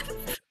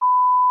friends.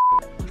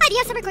 Hi, do you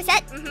have summer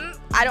corset?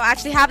 I don't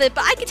actually have it,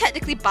 but I can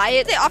technically buy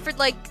it. They offered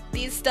like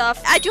these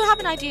stuff. I do have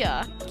an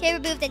idea. Okay,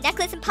 remove the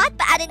necklace and pot,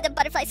 but add in the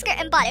butterfly skirt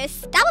and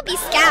bodice. That would be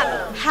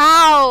scam.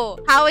 How?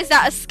 How is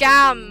that a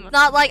scam?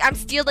 Not like I'm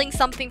stealing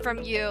something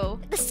from you.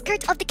 The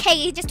skirt of the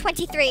K is just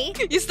 23.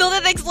 You still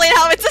didn't explain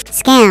how it's a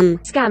Scam.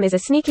 Scam is a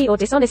sneaky or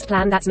dishonest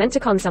plan that's meant to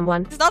con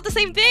someone. It's not the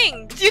same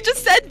thing. You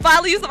just said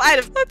values of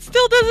items. That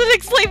still doesn't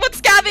explain what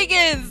scamming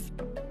is.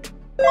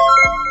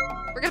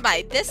 We're gonna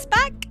buy this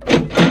back.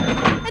 And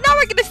now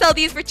we're gonna sell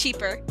these for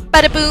cheaper.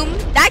 Bada boom.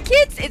 That,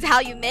 kids, is how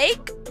you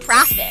make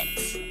profit.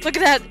 Look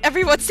at that.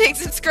 Everyone's saying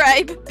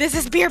subscribe. This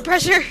is peer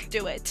pressure.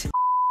 Do it.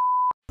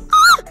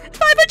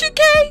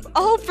 500k!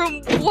 All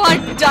from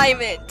 1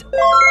 diamond.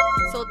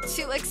 Sold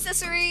 2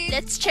 accessories.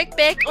 Let's check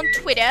back on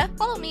Twitter.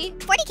 Follow me.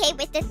 40k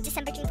with the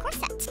December King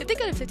corset. If they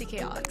go to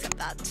 50k, I'll accept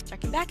that.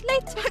 Checking back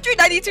late.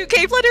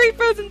 192k fluttery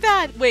frozen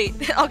fan. Wait.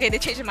 Okay, they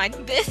changed their mind.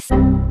 This.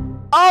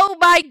 Oh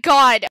my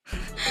god.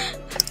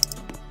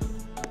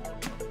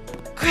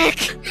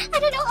 Quick. I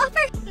don't know,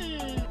 offer.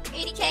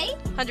 80k?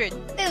 100.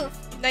 Move.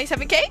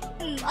 97k?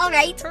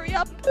 Alright. Hurry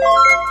up.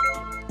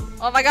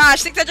 Oh my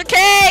gosh,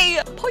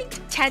 600k!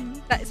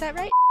 0.10. Is that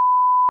right?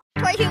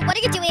 TauriWho, what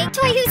are you doing?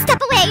 TauriWho,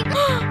 step away!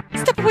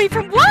 Step away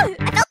from what?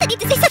 I felt the need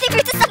to say something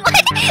rude to someone!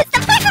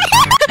 Step away from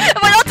him!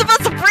 Am I not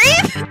supposed to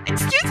breathe?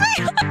 Excuse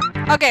me?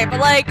 Okay, but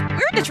like,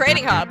 we're in the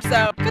trading hub,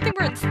 so good thing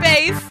we're in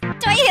space.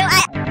 TauriWho,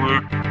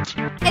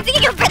 I'm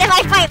thinking of burning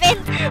my apartment!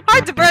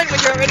 Hard to burn when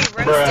you're already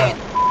roasted.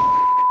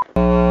 A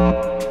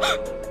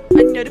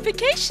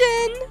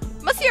notification!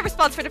 Must be a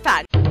response for the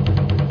fan. I'm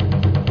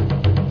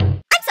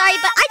sorry,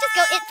 but I just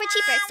go in for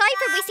cheaper. Sorry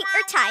for wasting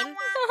your time.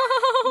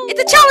 It's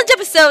a challenge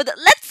episode.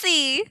 Let's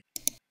see.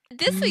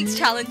 This week's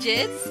challenge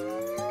is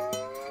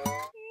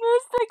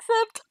must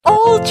accept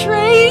all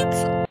trades.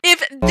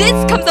 If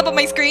this comes up on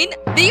my screen,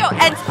 video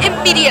ends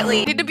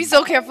immediately. Need to be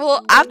so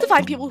careful. I have to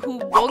find people who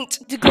won't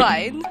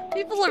decline.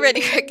 People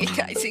already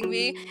recognizing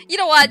me. You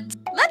know what?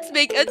 Let's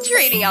make a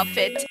trading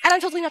outfit. And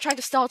I'm totally not trying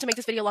to stall to make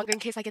this video longer in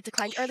case I get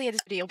declined early and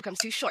this video becomes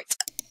too short.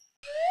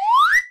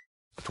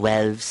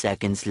 12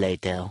 seconds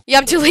later. Yeah,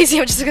 I'm too lazy.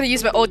 I'm just gonna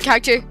use my old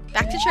character.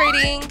 Back to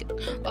trading.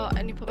 Oh,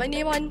 I need to put my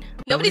name on.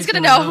 Nobody's gonna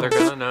know. They're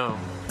gonna know.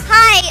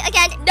 Hi,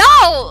 again.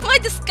 No! My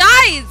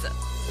disguise!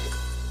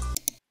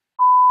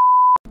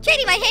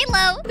 Trading my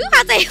halo. Who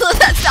has a halo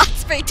that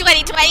stops for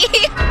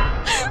 2020?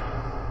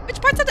 Which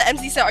parts of the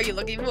MC set are you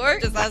looking for?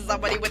 Just as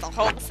somebody with a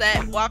whole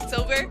set walks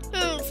over.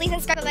 Sleeves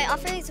and skirt, but my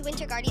offer is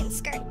Winter Guardian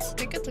skirt. I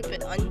think it's a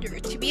bit under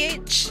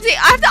 2BH. See,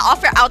 I have the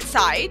offer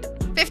outside.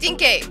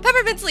 15k.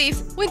 Peppermint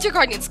sleeves. Winter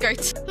Guardian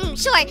skirt.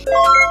 Sure.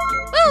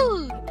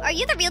 Woo! Are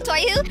you the real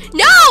TauriWho?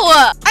 No!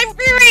 I'm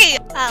Riri!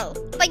 Oh.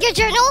 But your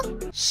journal?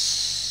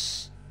 Shh.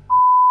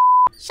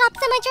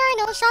 Shops in my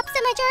journal, shops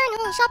in my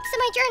journal, shops in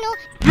my journal.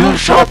 You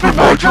shop in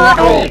my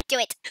journal! Do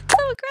it. So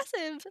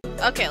aggressive.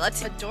 Okay, let's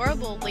see.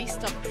 Adorable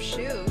laced up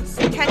shoes.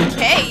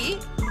 10k?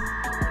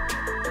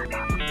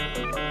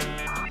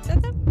 Is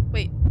that them?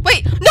 Wait.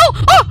 No!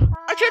 Oh!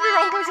 I traded the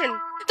wrong person.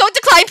 Don't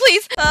decline,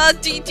 please.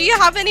 Do you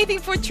have anything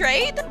for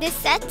trade? This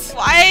set?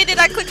 Why did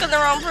I click on the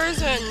wrong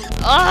person?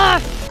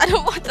 Ugh! I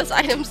don't want those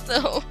items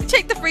though.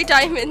 Take the free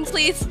diamond,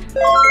 please.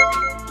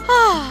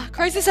 Ah,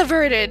 crisis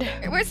averted.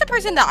 Where's the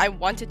person that I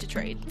wanted to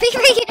trade?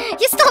 Riri,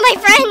 you stole my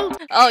friend.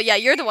 Oh yeah,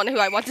 you're the one who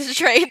I wanted to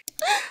trade.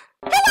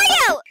 Who are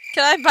you?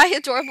 Can I buy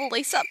adorable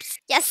lace-ups?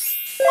 Yes.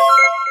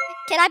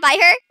 Can I buy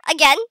her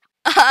again?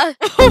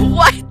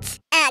 What?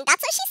 And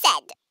that's what she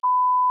said.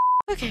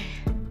 Okay.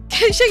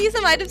 Can I show you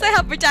some items I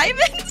have for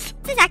diamonds?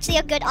 This is actually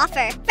a good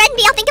offer. Friend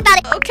me, I'll think about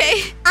it.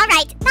 Okay. All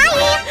right,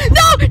 bye.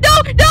 No!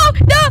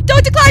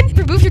 Don't decline!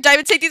 Remove your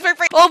diamond safeties for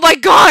free. Oh my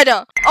god!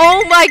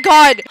 Oh my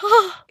god!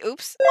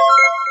 Oops.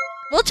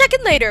 We'll check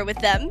in later with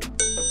them.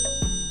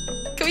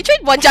 Can we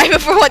trade 1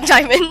 diamond for 1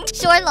 diamond?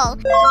 Sure, lol.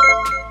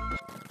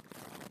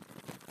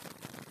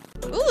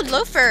 Ooh,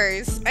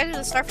 loafers. I did a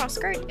Starfrost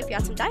skirt if you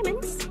had some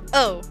diamonds.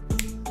 Oh.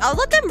 I'll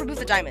let them remove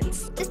the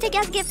diamonds. Just take it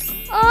as a gift.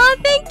 Oh,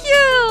 thank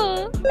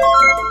you!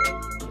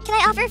 Can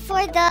I offer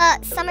for the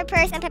summer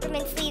purse and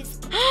peppermint sleeves?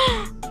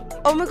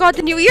 Oh my god,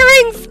 the new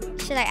earrings!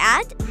 Should I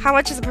add? How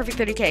much is a perfect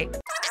 30k?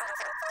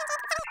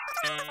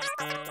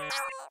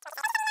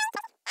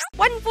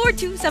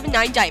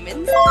 14279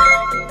 diamonds.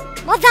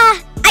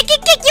 Mother, I can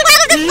kick you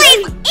out of this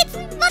place! It's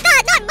Mother,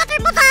 not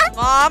Mother!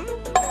 Mom?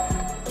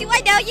 Do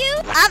I know you?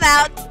 I'm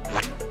out.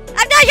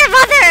 I'm not your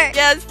mother!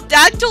 Yes,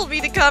 Dad told me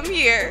to come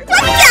here.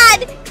 What,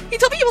 Dad? He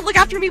told me he would look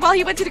after me while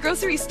he went to the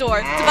grocery store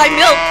to buy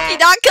milk. He's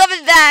not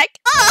coming back.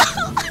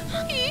 Oh.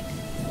 He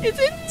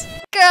isn't.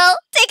 Girl,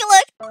 take a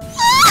look. Mom,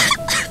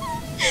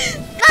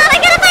 I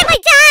gotta find my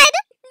dad!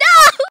 No!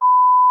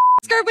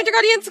 Skirt, Winter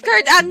Guardian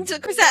skirt, and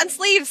corset and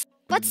sleeves.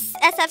 What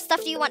SF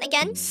stuff do you want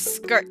again?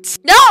 Skirt.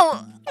 No!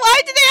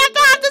 Why do they have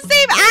to have the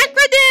same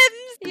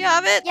acronyms? You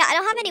have it? Yeah, I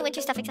don't have any winter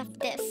stuff except for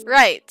this.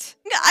 Right.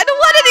 I don't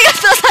want any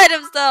of those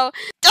items though.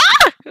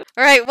 Ah!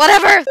 Alright,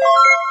 whatever.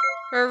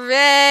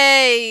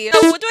 Hooray.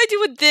 Now, what do I do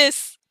with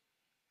this?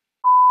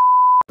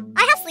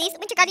 I have sleeves.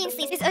 Winter Guardian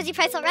sleeves. Is OG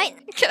price alright?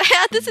 Can I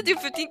add this and do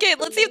 15k?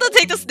 Let's see if they'll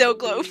take the snow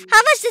globe.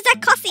 How much does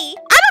that cost? I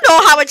don't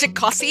know how much it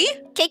costs.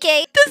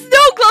 KK. The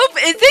snow globe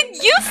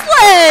isn't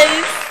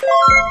useless.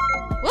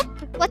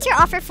 Whoop. What's your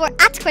offer for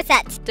at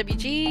corset?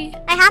 WG.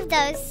 I have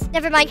those.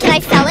 Never mind. Can I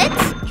sell it?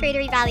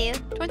 Tradery value.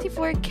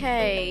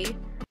 24k.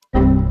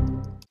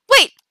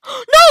 Wait.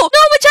 No,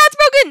 my chat's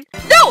broken.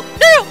 No.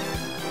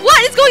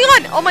 What is going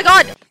on? Oh my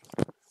god.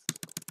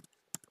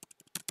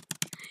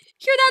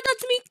 Hear that?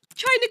 That's me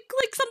trying to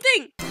click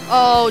something.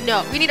 Oh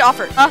no, we need to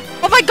offer.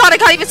 Oh my god, I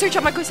can't even search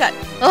on my corset.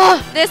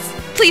 This,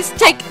 please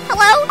take.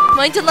 Hello?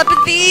 My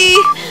telepathy.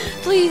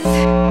 Please.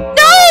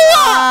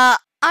 No!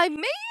 I may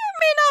or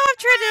may not have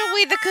traded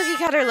away the cookie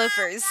cutter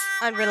loafers.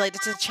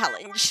 Unrelated to the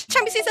challenge.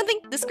 Trying to say something?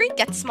 The screen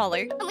gets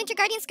smaller. A Winter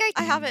Guardian skirt.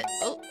 I have it.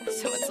 Oh,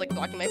 someone's like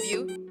blocking my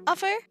view.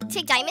 Offer?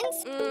 Take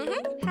diamonds?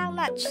 Mm-hmm. How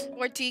much?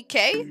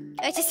 40k?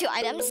 Just 2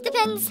 items.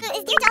 Depends.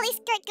 Is Dear Dolly's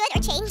skirt good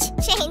or change?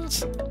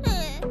 Change.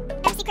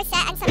 A secret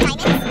set and some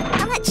diamonds.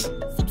 How much?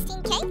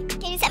 16k?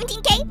 Can you do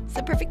 17k? It's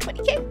a perfect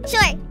 20k.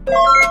 Sure.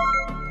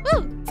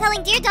 Woo!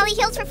 Selling Dear Dolly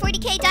heels for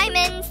 40k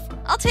diamonds.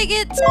 I'll take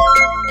it.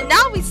 And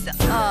now we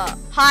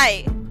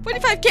hi.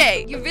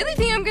 45k. You really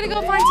think I'm gonna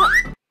go find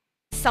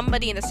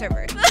somebody in the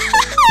server?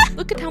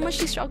 Look at how much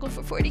she struggled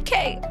for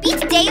 40k.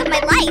 Beat day of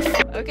my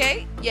life.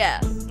 Okay, yeah.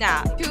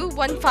 Nah.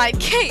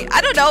 215k.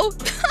 I don't know.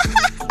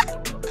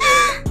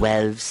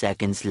 12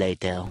 seconds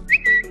later.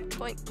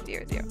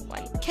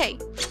 0.001k.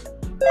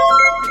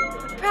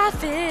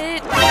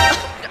 Profit.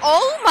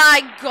 Oh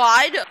my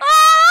god.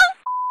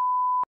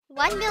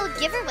 1 mil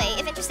giveaway.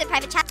 If interested,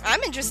 private chat.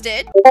 I'm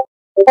interested.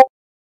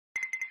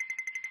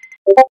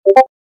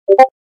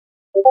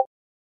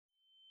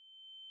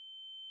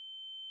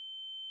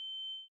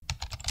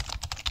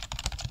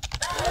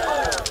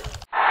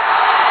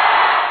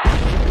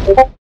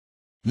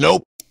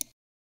 Nope.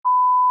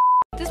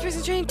 This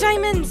person's trading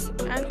diamonds.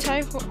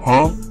 Anti-horde.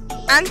 Huh?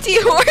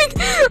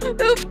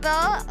 Anti-horde. Oops.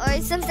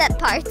 Or some set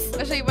parts.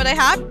 I'll show you what I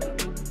have.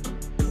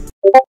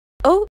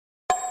 Oh.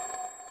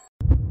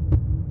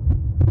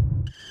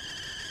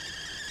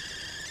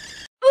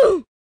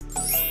 Ooh.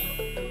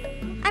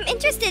 I'm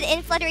interested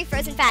in fluttery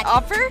frozen fat.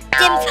 Offer?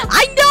 Dimmed.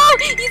 I know!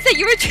 You said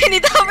you were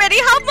trading already.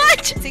 How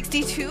much?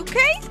 62k?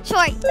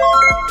 Sure.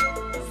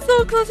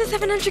 So close to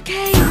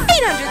 700k.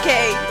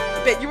 800k.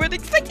 Bet you weren't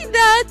expecting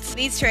that.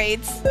 These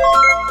trades.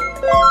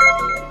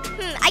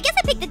 I guess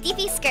I picked the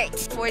DP skirt.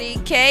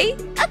 40k.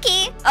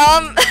 Okay.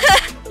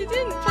 You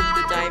didn't put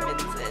the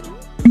diamonds in.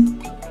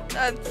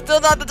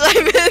 Still not the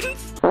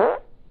diamonds.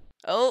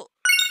 Oh.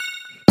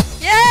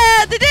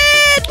 Yeah, they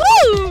did!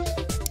 Woo!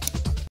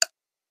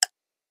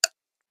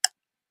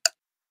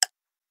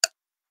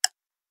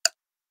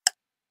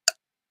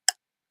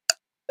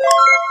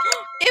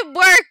 It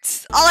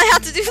worked! All I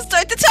have to do is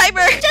start the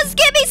timer. Just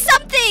give me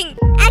something!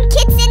 And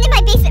kids in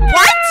my basement.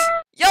 What?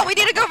 Yo, we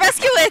need to go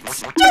rescue it!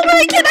 Don't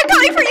worry, kid, I'm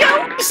coming for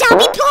you! Shall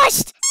be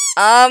pushed.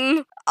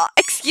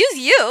 Excuse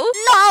you?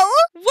 No.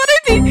 What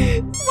are they?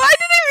 Why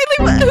do they really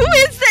who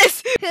is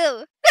this?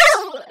 Who?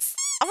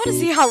 I want to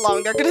see how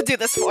long they're gonna do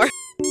this for.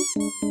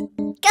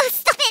 Go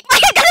stop it.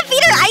 I'm gonna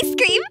feed her ice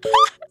cream!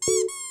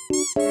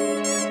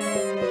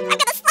 I'm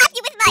gonna slap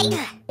you with my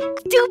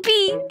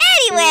Doopy!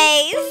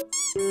 Anyways.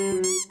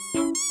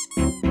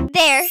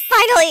 there.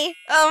 Finally.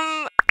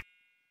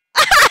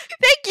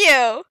 Thank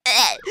you.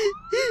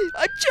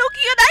 I'm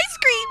choking on ice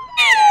cream.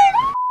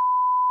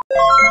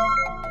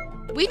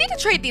 We need to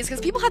trade these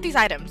because people have these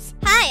items.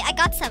 Hi, I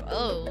got some.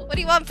 Oh, what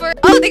do you want for?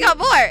 Oh, they got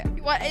more.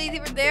 You want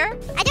anything from there?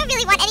 I don't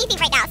really want anything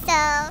right now, so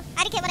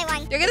I don't care what I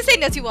want. You're gonna say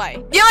no to why?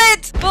 Do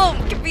it! Boom!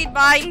 You can read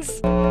minds.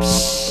 We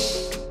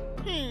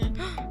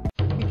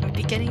might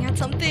be getting at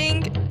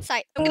something.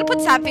 Sorry. I'm gonna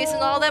put sad face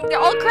on all of them. They're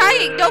all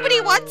crying.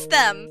 Nobody wants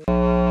them.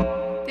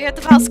 They have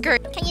the foul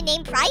skirt. Can you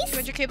name price?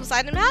 200 cables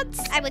item hats?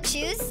 I would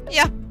choose.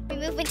 Yeah.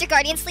 Remove winter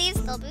guardian sleeves,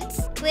 skull boots,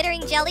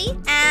 glittering jelly,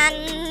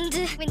 and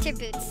winter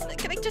boots.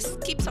 Can I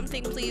just keep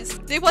something, please?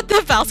 They want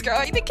the foul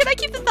skirt. Can I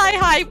keep the thigh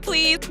high,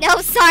 please?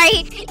 No,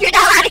 sorry. You're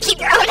not allowed to keep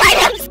your own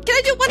items. Can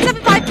I do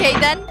 175k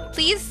then,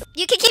 please?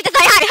 You can keep the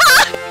thigh high.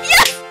 Huh?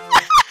 Yes!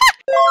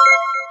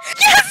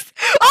 Yes!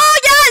 Oh,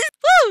 yes!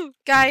 Woo!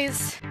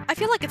 Guys, I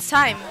feel like it's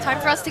time.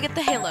 Time for us to get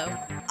the halo.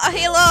 A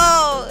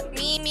halo!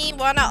 Me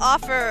wanna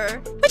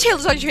offer. Which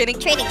halos are you trading?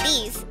 Trading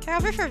these. Can I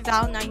offer for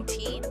Val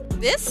 19?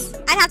 This?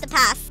 I'd have to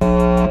pass.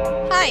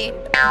 Hi.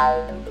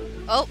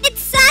 Oh.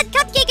 It's sad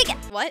cupcake again.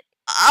 What?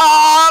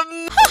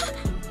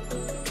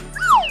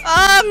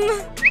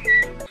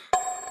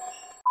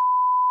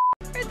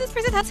 This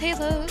person has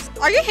halos.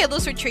 Are your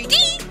halos for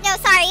trading? No,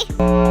 sorry.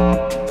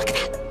 Look at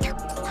that. They're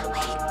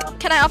glowing.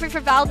 Can I offer for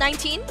Val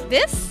 19?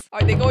 This?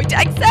 Are they going to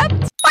accept?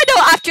 I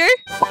know after.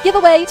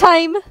 Giveaway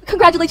time!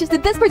 Congratulations to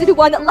this person who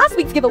won last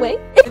week's giveaway.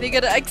 Are they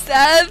gonna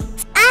accept?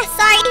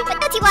 Sorry, but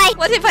no TY.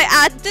 What if I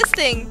add this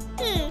thing?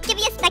 Give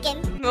me a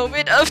second.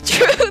 Moment of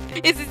truth.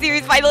 Is the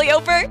series finally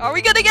over? Are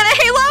we gonna get a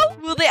halo?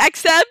 Will they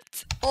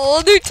accept?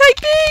 Oh, they're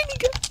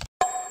typing.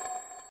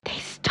 They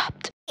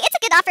stopped. It's a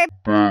good offer.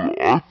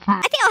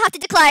 I think I'll have to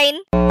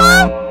decline.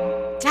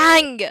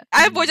 Dang.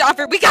 I have more to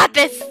offer. We got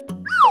this.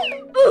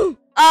 No.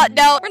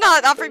 We're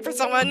not offering for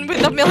someone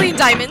with 1,000,000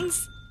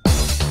 diamonds.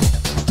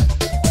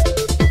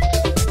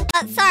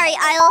 Sorry,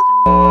 I'll...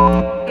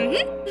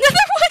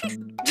 Another one.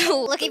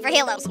 Looking for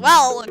halos.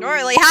 Well, I don't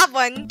really have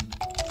one.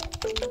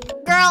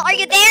 Girl, are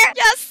you there?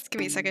 Yes. Give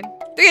me a second.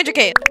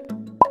 300k.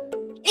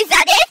 Is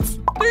that it?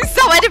 I'm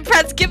so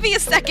unimpressed. Give me a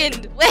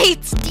second.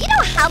 Wait. Do you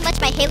know how much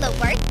my halo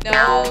worth?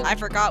 No, I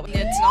forgot when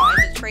it's not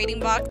in the trading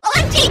box.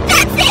 OMG,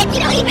 that's it!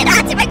 You don't even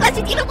answer my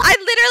question. You know what? I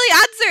literally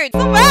answered.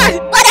 So bad.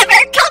 Whatever.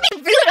 Call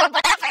me rude or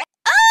whatever.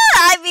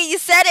 I mean, you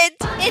said it.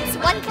 It's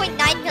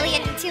 1.9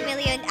 million and 2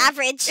 million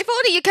average. If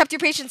only you kept your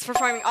patience for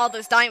farming all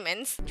those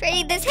diamonds.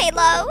 Trading this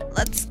halo.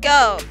 Let's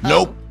go.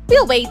 Nope.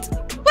 We'll wait.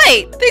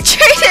 Wait, they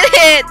traded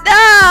it.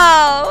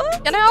 No.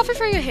 Can I offer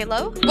for you a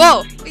halo?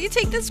 Whoa. Will you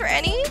take this for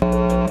any?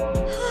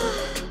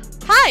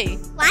 Hi.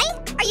 Why?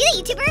 Are you the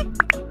YouTuber?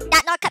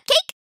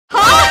 DatSadCupcake?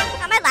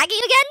 Huh? Am I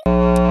lagging again?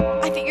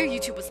 I think your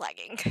YouTube was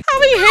lagging. How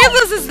many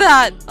halos is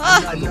that?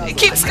 It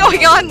keeps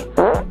going on.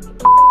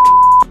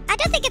 I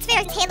don't think it's fair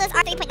since halos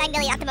are 3.9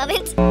 million at the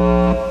moment.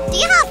 Do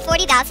you have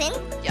 40,000?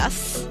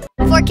 Yes.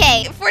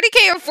 4K.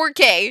 40k or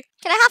 4k?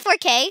 Can I have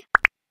 4K?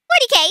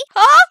 40K?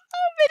 Huh?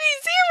 How many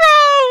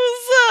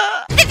zeros?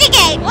 50K!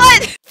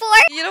 What? 4?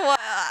 You know what?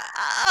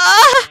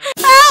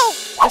 Ow!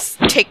 Just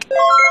take.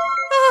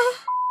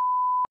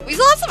 We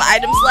still have some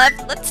items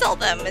left. Let's sell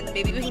them and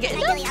maybe we can get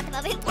 9 enough. million at the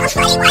moment.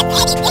 Nobody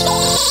wants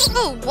anything!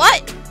 Oh,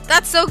 what?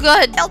 That's so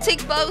good. I'll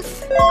take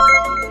both.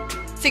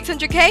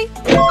 600k?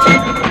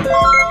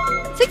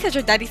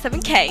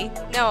 697k.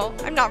 No,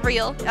 I'm not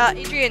real.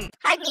 Adrian.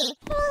 Hug me.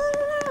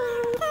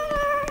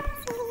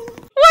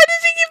 Why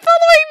does he keep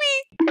following me?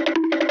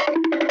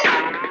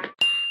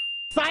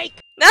 Psych!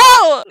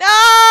 No! No!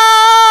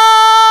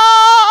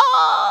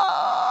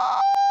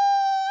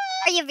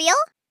 Are you real?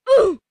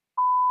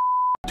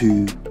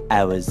 2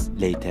 hours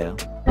later.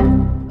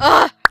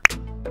 Ugh!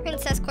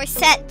 Princess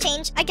corset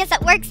change. I guess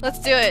that works. Let's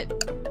do it.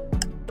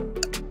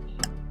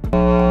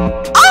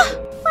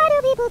 Why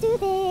do people do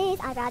this?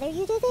 I'd rather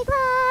you just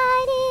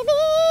decline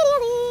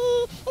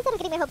immediately instead of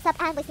getting my hopes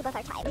up and wasting both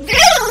our time.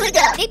 Rude!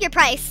 Name your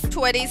price.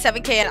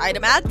 27k in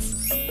item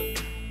ads.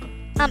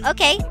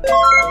 Okay.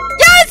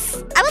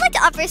 Yes! I would like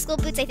to offer school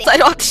boots, I think. I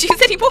don't have to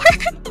choose anymore.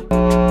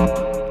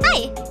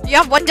 Hi. You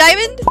have 1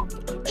 diamond?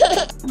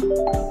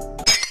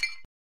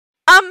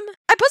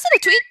 I posted a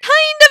tweet.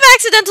 Kind of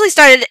accidentally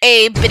started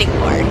a bidding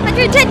war.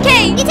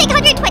 110K. You take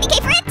 120K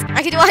for it?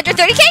 I can do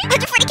 130k?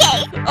 140K.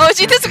 Oh,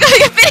 she this is gonna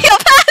get video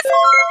pass.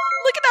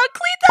 Look at how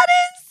clean that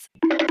is.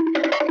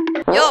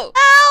 Yo,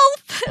 help!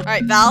 All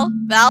right, Val,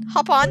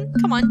 hop on.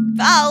 Come on,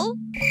 Val.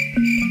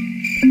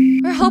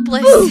 We're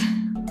hopeless.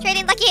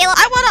 Trading lucky halo.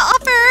 I want to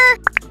offer.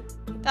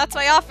 That's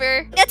my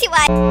offer. No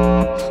TY.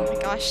 Oh my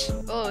gosh.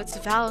 Oh, it's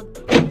Val.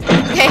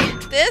 Okay,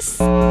 this.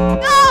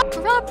 No,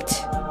 corrupt.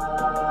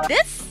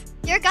 This.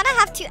 You're gonna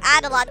have to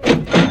add a lot.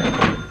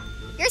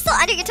 You're still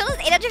under. Your total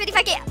is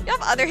 855K. You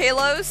have other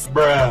halos.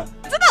 Bruh.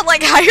 Isn't that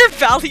like higher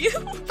value?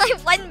 By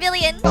 1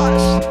 million.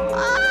 Gosh.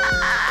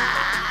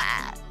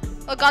 Ah.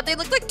 Oh god, they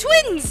look like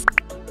twins.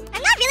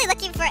 I'm not really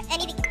looking for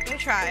anything. Let me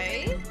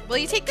try. Will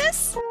you take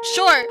this?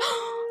 Sure.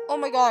 Oh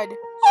my god.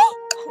 Oh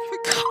my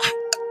god.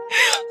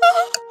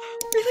 Oh,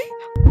 really?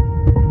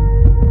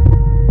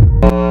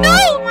 No!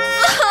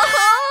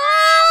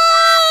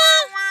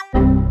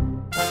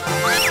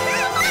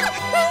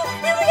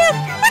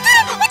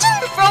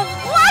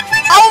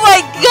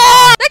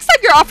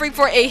 offering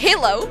for a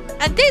halo,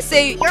 and they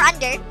say You're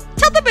under.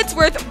 tell them it's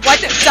worth 1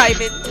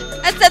 diamond,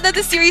 and send them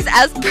the series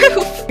as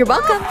proof. You're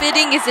welcome.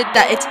 Fitting is it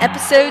that it's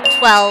episode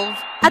 12.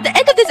 At the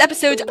end of this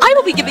episode, I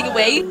will be giving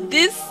away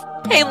this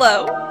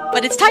halo.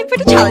 But it's time for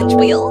the challenge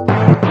wheel.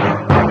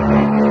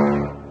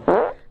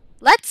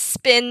 Let's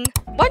spin.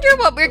 Wonder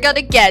what we're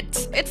gonna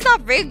get. It's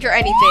not rigged or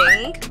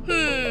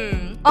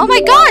anything. Oh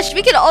my gosh,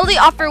 we can only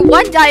offer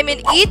 1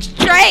 diamond each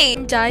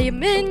trade.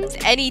 Diamonds,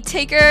 any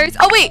takers?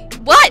 Oh wait,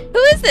 what?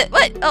 Who is it?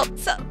 What?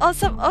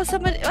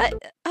 Somebody, what?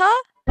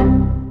 Huh?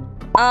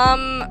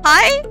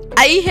 Hi?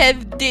 I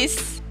have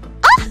this.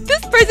 Ah,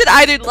 this person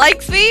either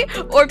likes me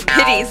or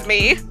pities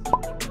me.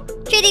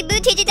 Trading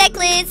boot, changing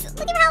necklace.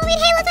 Look at Halloween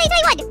Halo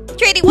 2021.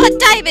 Trading 1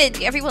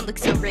 diamond. Everyone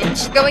looks so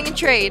rich. Going in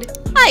trade.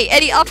 Hi,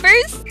 any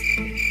offers?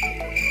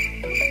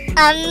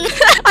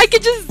 I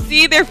can just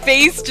see their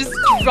face just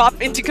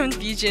drop into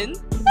confusion.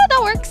 Oh,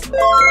 that works.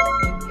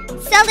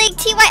 Selling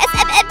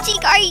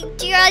TYSMMG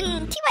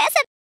Guardian.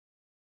 TYSM.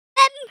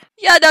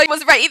 Yeah, no, he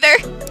wasn't right either.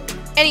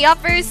 Any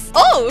offers?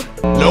 Oh!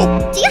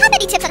 Nope. Do you have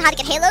any tips on how to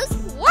get halos?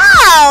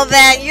 Wow,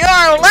 then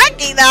you're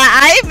lucky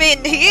that I'm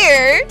in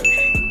here.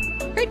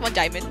 Great 1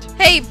 diamond.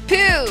 Hey,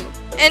 Pooh!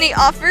 Any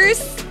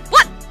offers?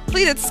 What?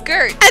 Pleated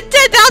skirt. At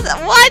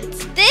 10,000. What?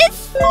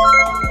 This?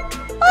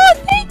 Oh,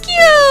 thank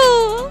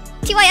you!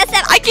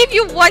 TYSM. I gave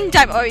you 1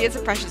 diamond. Oh, it's a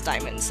precious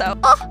diamond, so.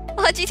 Oh,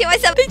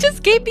 GTYSM. They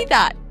just gave me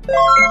that.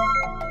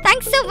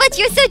 Thanks so much.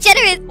 You're so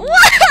generous.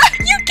 What?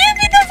 You gave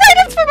me those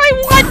items for my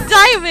 1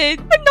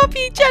 diamond. I'm not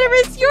being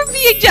generous. You're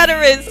being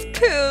generous,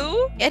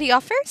 Pooh. Any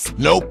offers?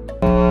 Nope.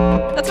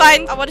 That's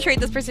fine. I want to trade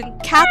this person.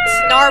 Cat,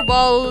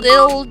 Narwhal,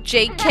 Lil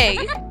JK.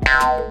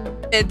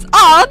 It's.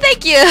 Oh,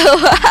 thank you.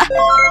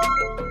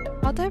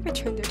 How do I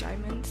return their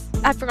diamonds?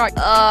 I forgot.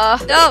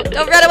 No,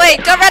 don't run away.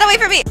 Don't run away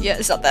from me. Yeah,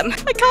 it's not them.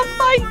 I can't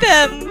find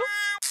them.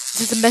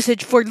 This is a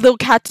message for Lil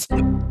Cat.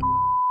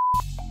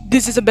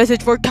 This is a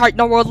message for Cat,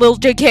 Narwhal, Lil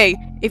JK.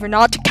 If you're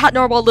not Cat,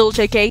 Narwhal, Lil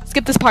JK,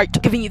 skip this part.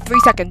 Giving you 3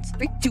 seconds.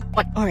 3, 2,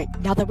 1. Alright,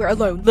 now that we're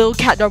alone. Lil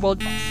Cat, Narwhal,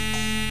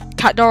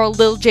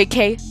 Lil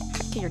JK.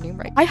 Get your name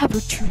right. I have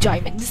your 2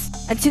 diamonds.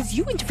 And since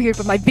you interfered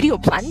with my video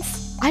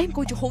plans, I am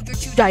going to hold your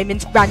 2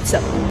 diamonds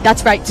ransom.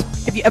 That's right.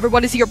 If you ever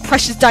want to see your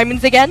precious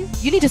diamonds again,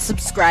 you need to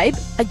subscribe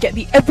and get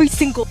me every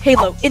single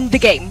halo in the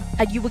game,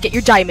 and you will get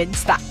your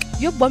diamonds back.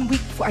 You have 1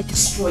 week before I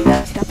destroy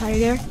that. See that fire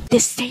there?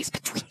 This stays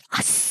between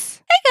us.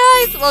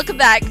 Hey guys, welcome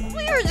back.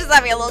 We were just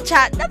having a little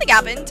chat. Nothing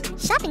happened.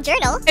 Shopping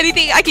journal.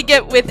 Anything I could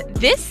get with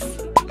this?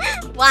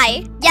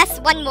 Why? Yes,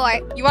 1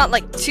 more. You want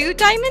like 2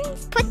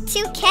 diamonds? Put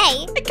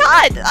 2K. My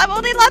god, I'm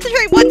only allowed to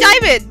trade 1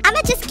 diamond.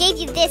 Emma just gave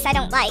you this I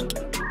don't like.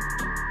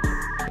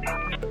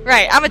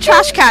 Right, I'm a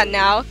trash can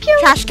now.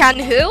 Trash can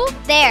who?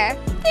 There.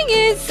 Thing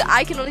is,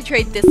 I can only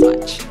trade this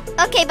much.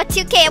 Okay, but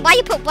 2K, and why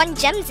you put 1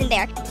 gems in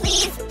there?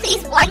 Please,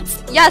 please,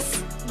 once.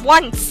 Yes,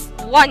 once.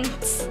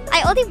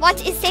 I only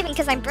want is saving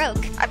because I'm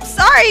broke. I'm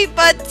sorry,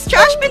 but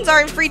trash bins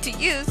aren't free to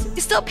use.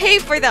 You still pay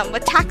for them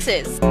with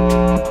taxes.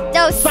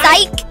 No,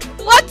 psych.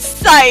 What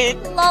site?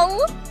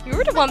 Lol. You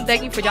were the one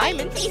begging for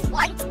diamonds. Please,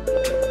 once.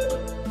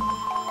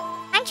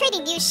 I'm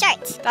trading new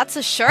shirt. That's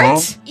a shirt?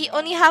 Huh? You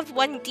only have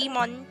 1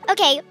 demon.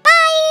 Okay, bye.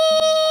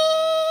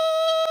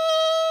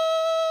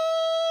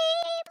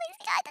 Please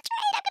God, the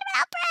trade. I'm gonna run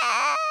out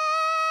breath.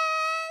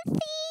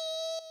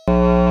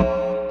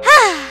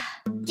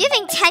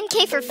 Giving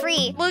 10K for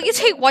free. Will you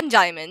take 1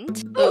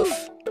 diamond?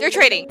 Oof. They're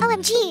trading.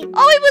 OMG.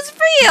 Oh, it was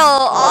real.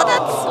 Oh,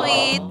 that's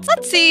sweet.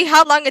 Let's see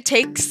how long it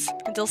takes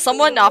until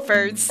someone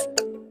offers.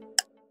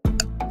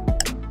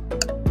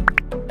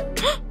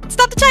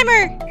 Stop the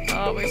timer.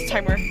 Oh, where's the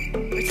timer?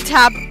 Where's the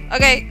tab?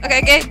 Okay.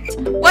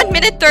 1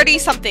 minute 30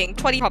 something.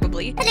 20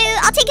 probably. Hello,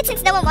 I'll take it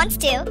since no one wants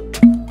to.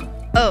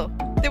 Oh,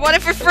 they want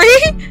it for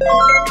free?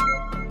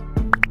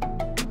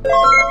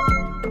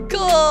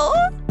 Cool.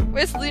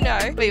 Where's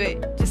Lunar? Wait.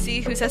 Just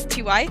see who says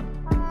TY.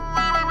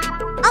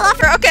 I'll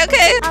offer.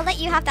 Okay. I'll let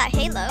you have that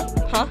halo.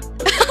 Huh?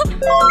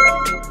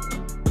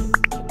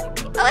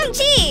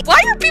 OMG.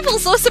 Why are people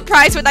so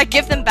surprised when I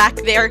give them back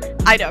their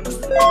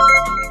items?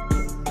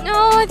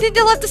 No, I think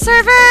they left the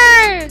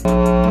server.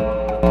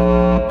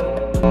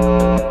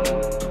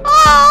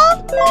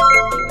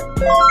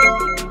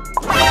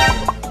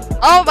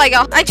 Oh my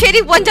god, I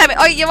traded 1 diamond.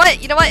 Oh, you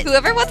know what?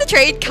 Whoever wants to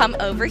trade, come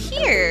over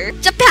here.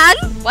 Japan?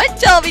 What?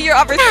 Tell me your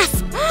offers.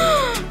 Yes.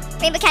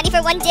 Rainbow candy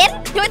for 1 dim.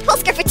 North Pole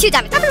skirt for 2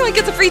 diamonds. Everyone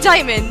gets a free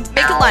diamond.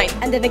 Make a line.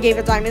 And then they gave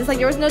it diamonds like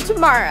there was no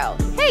tomorrow.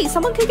 Hey,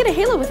 someone could get a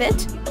halo with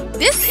it.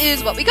 This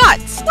is what we got.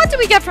 What do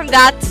we get from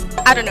that?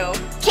 I don't know.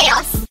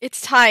 Chaos.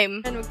 It's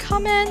time. And we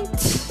comment.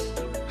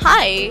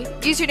 Hi.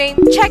 Username.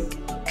 Check.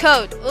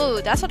 Code.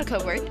 Ooh, that's not a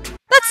code word.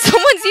 That's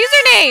someone's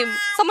username.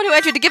 Someone who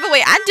entered the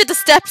giveaway and did the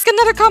steps. Get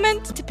another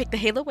comment to pick the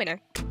halo winner.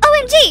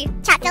 OMG.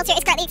 Chat filter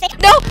is currently fit.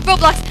 No,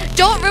 Roblox,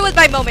 don't ruin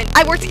my moment.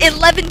 I worked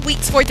 11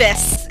 weeks for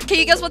this. Can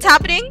you guess what's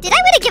happening? Did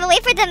I win a giveaway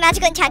for the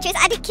magical enchantress?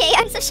 I'm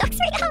so shocked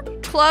right now.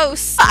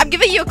 Close. I'm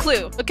giving you a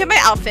clue. Look at my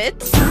outfit.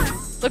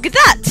 Look at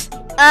that.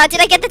 Did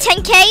I get the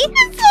 10K?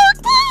 I'm so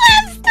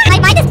close. My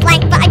mind is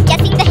blank, but I'm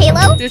guessing the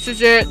halo. This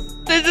is it.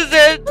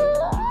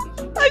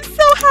 I'm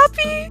so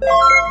happy.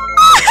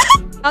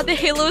 Now the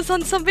halo is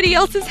on somebody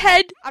else's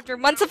head. After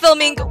months of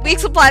filming,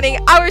 weeks of planning,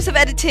 hours of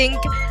editing,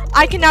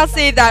 I can now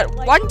say that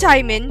 1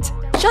 diamond,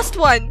 just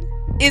one,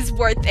 is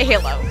worth a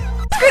halo.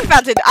 Screw the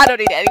fountain, I don't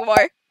need it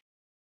anymore.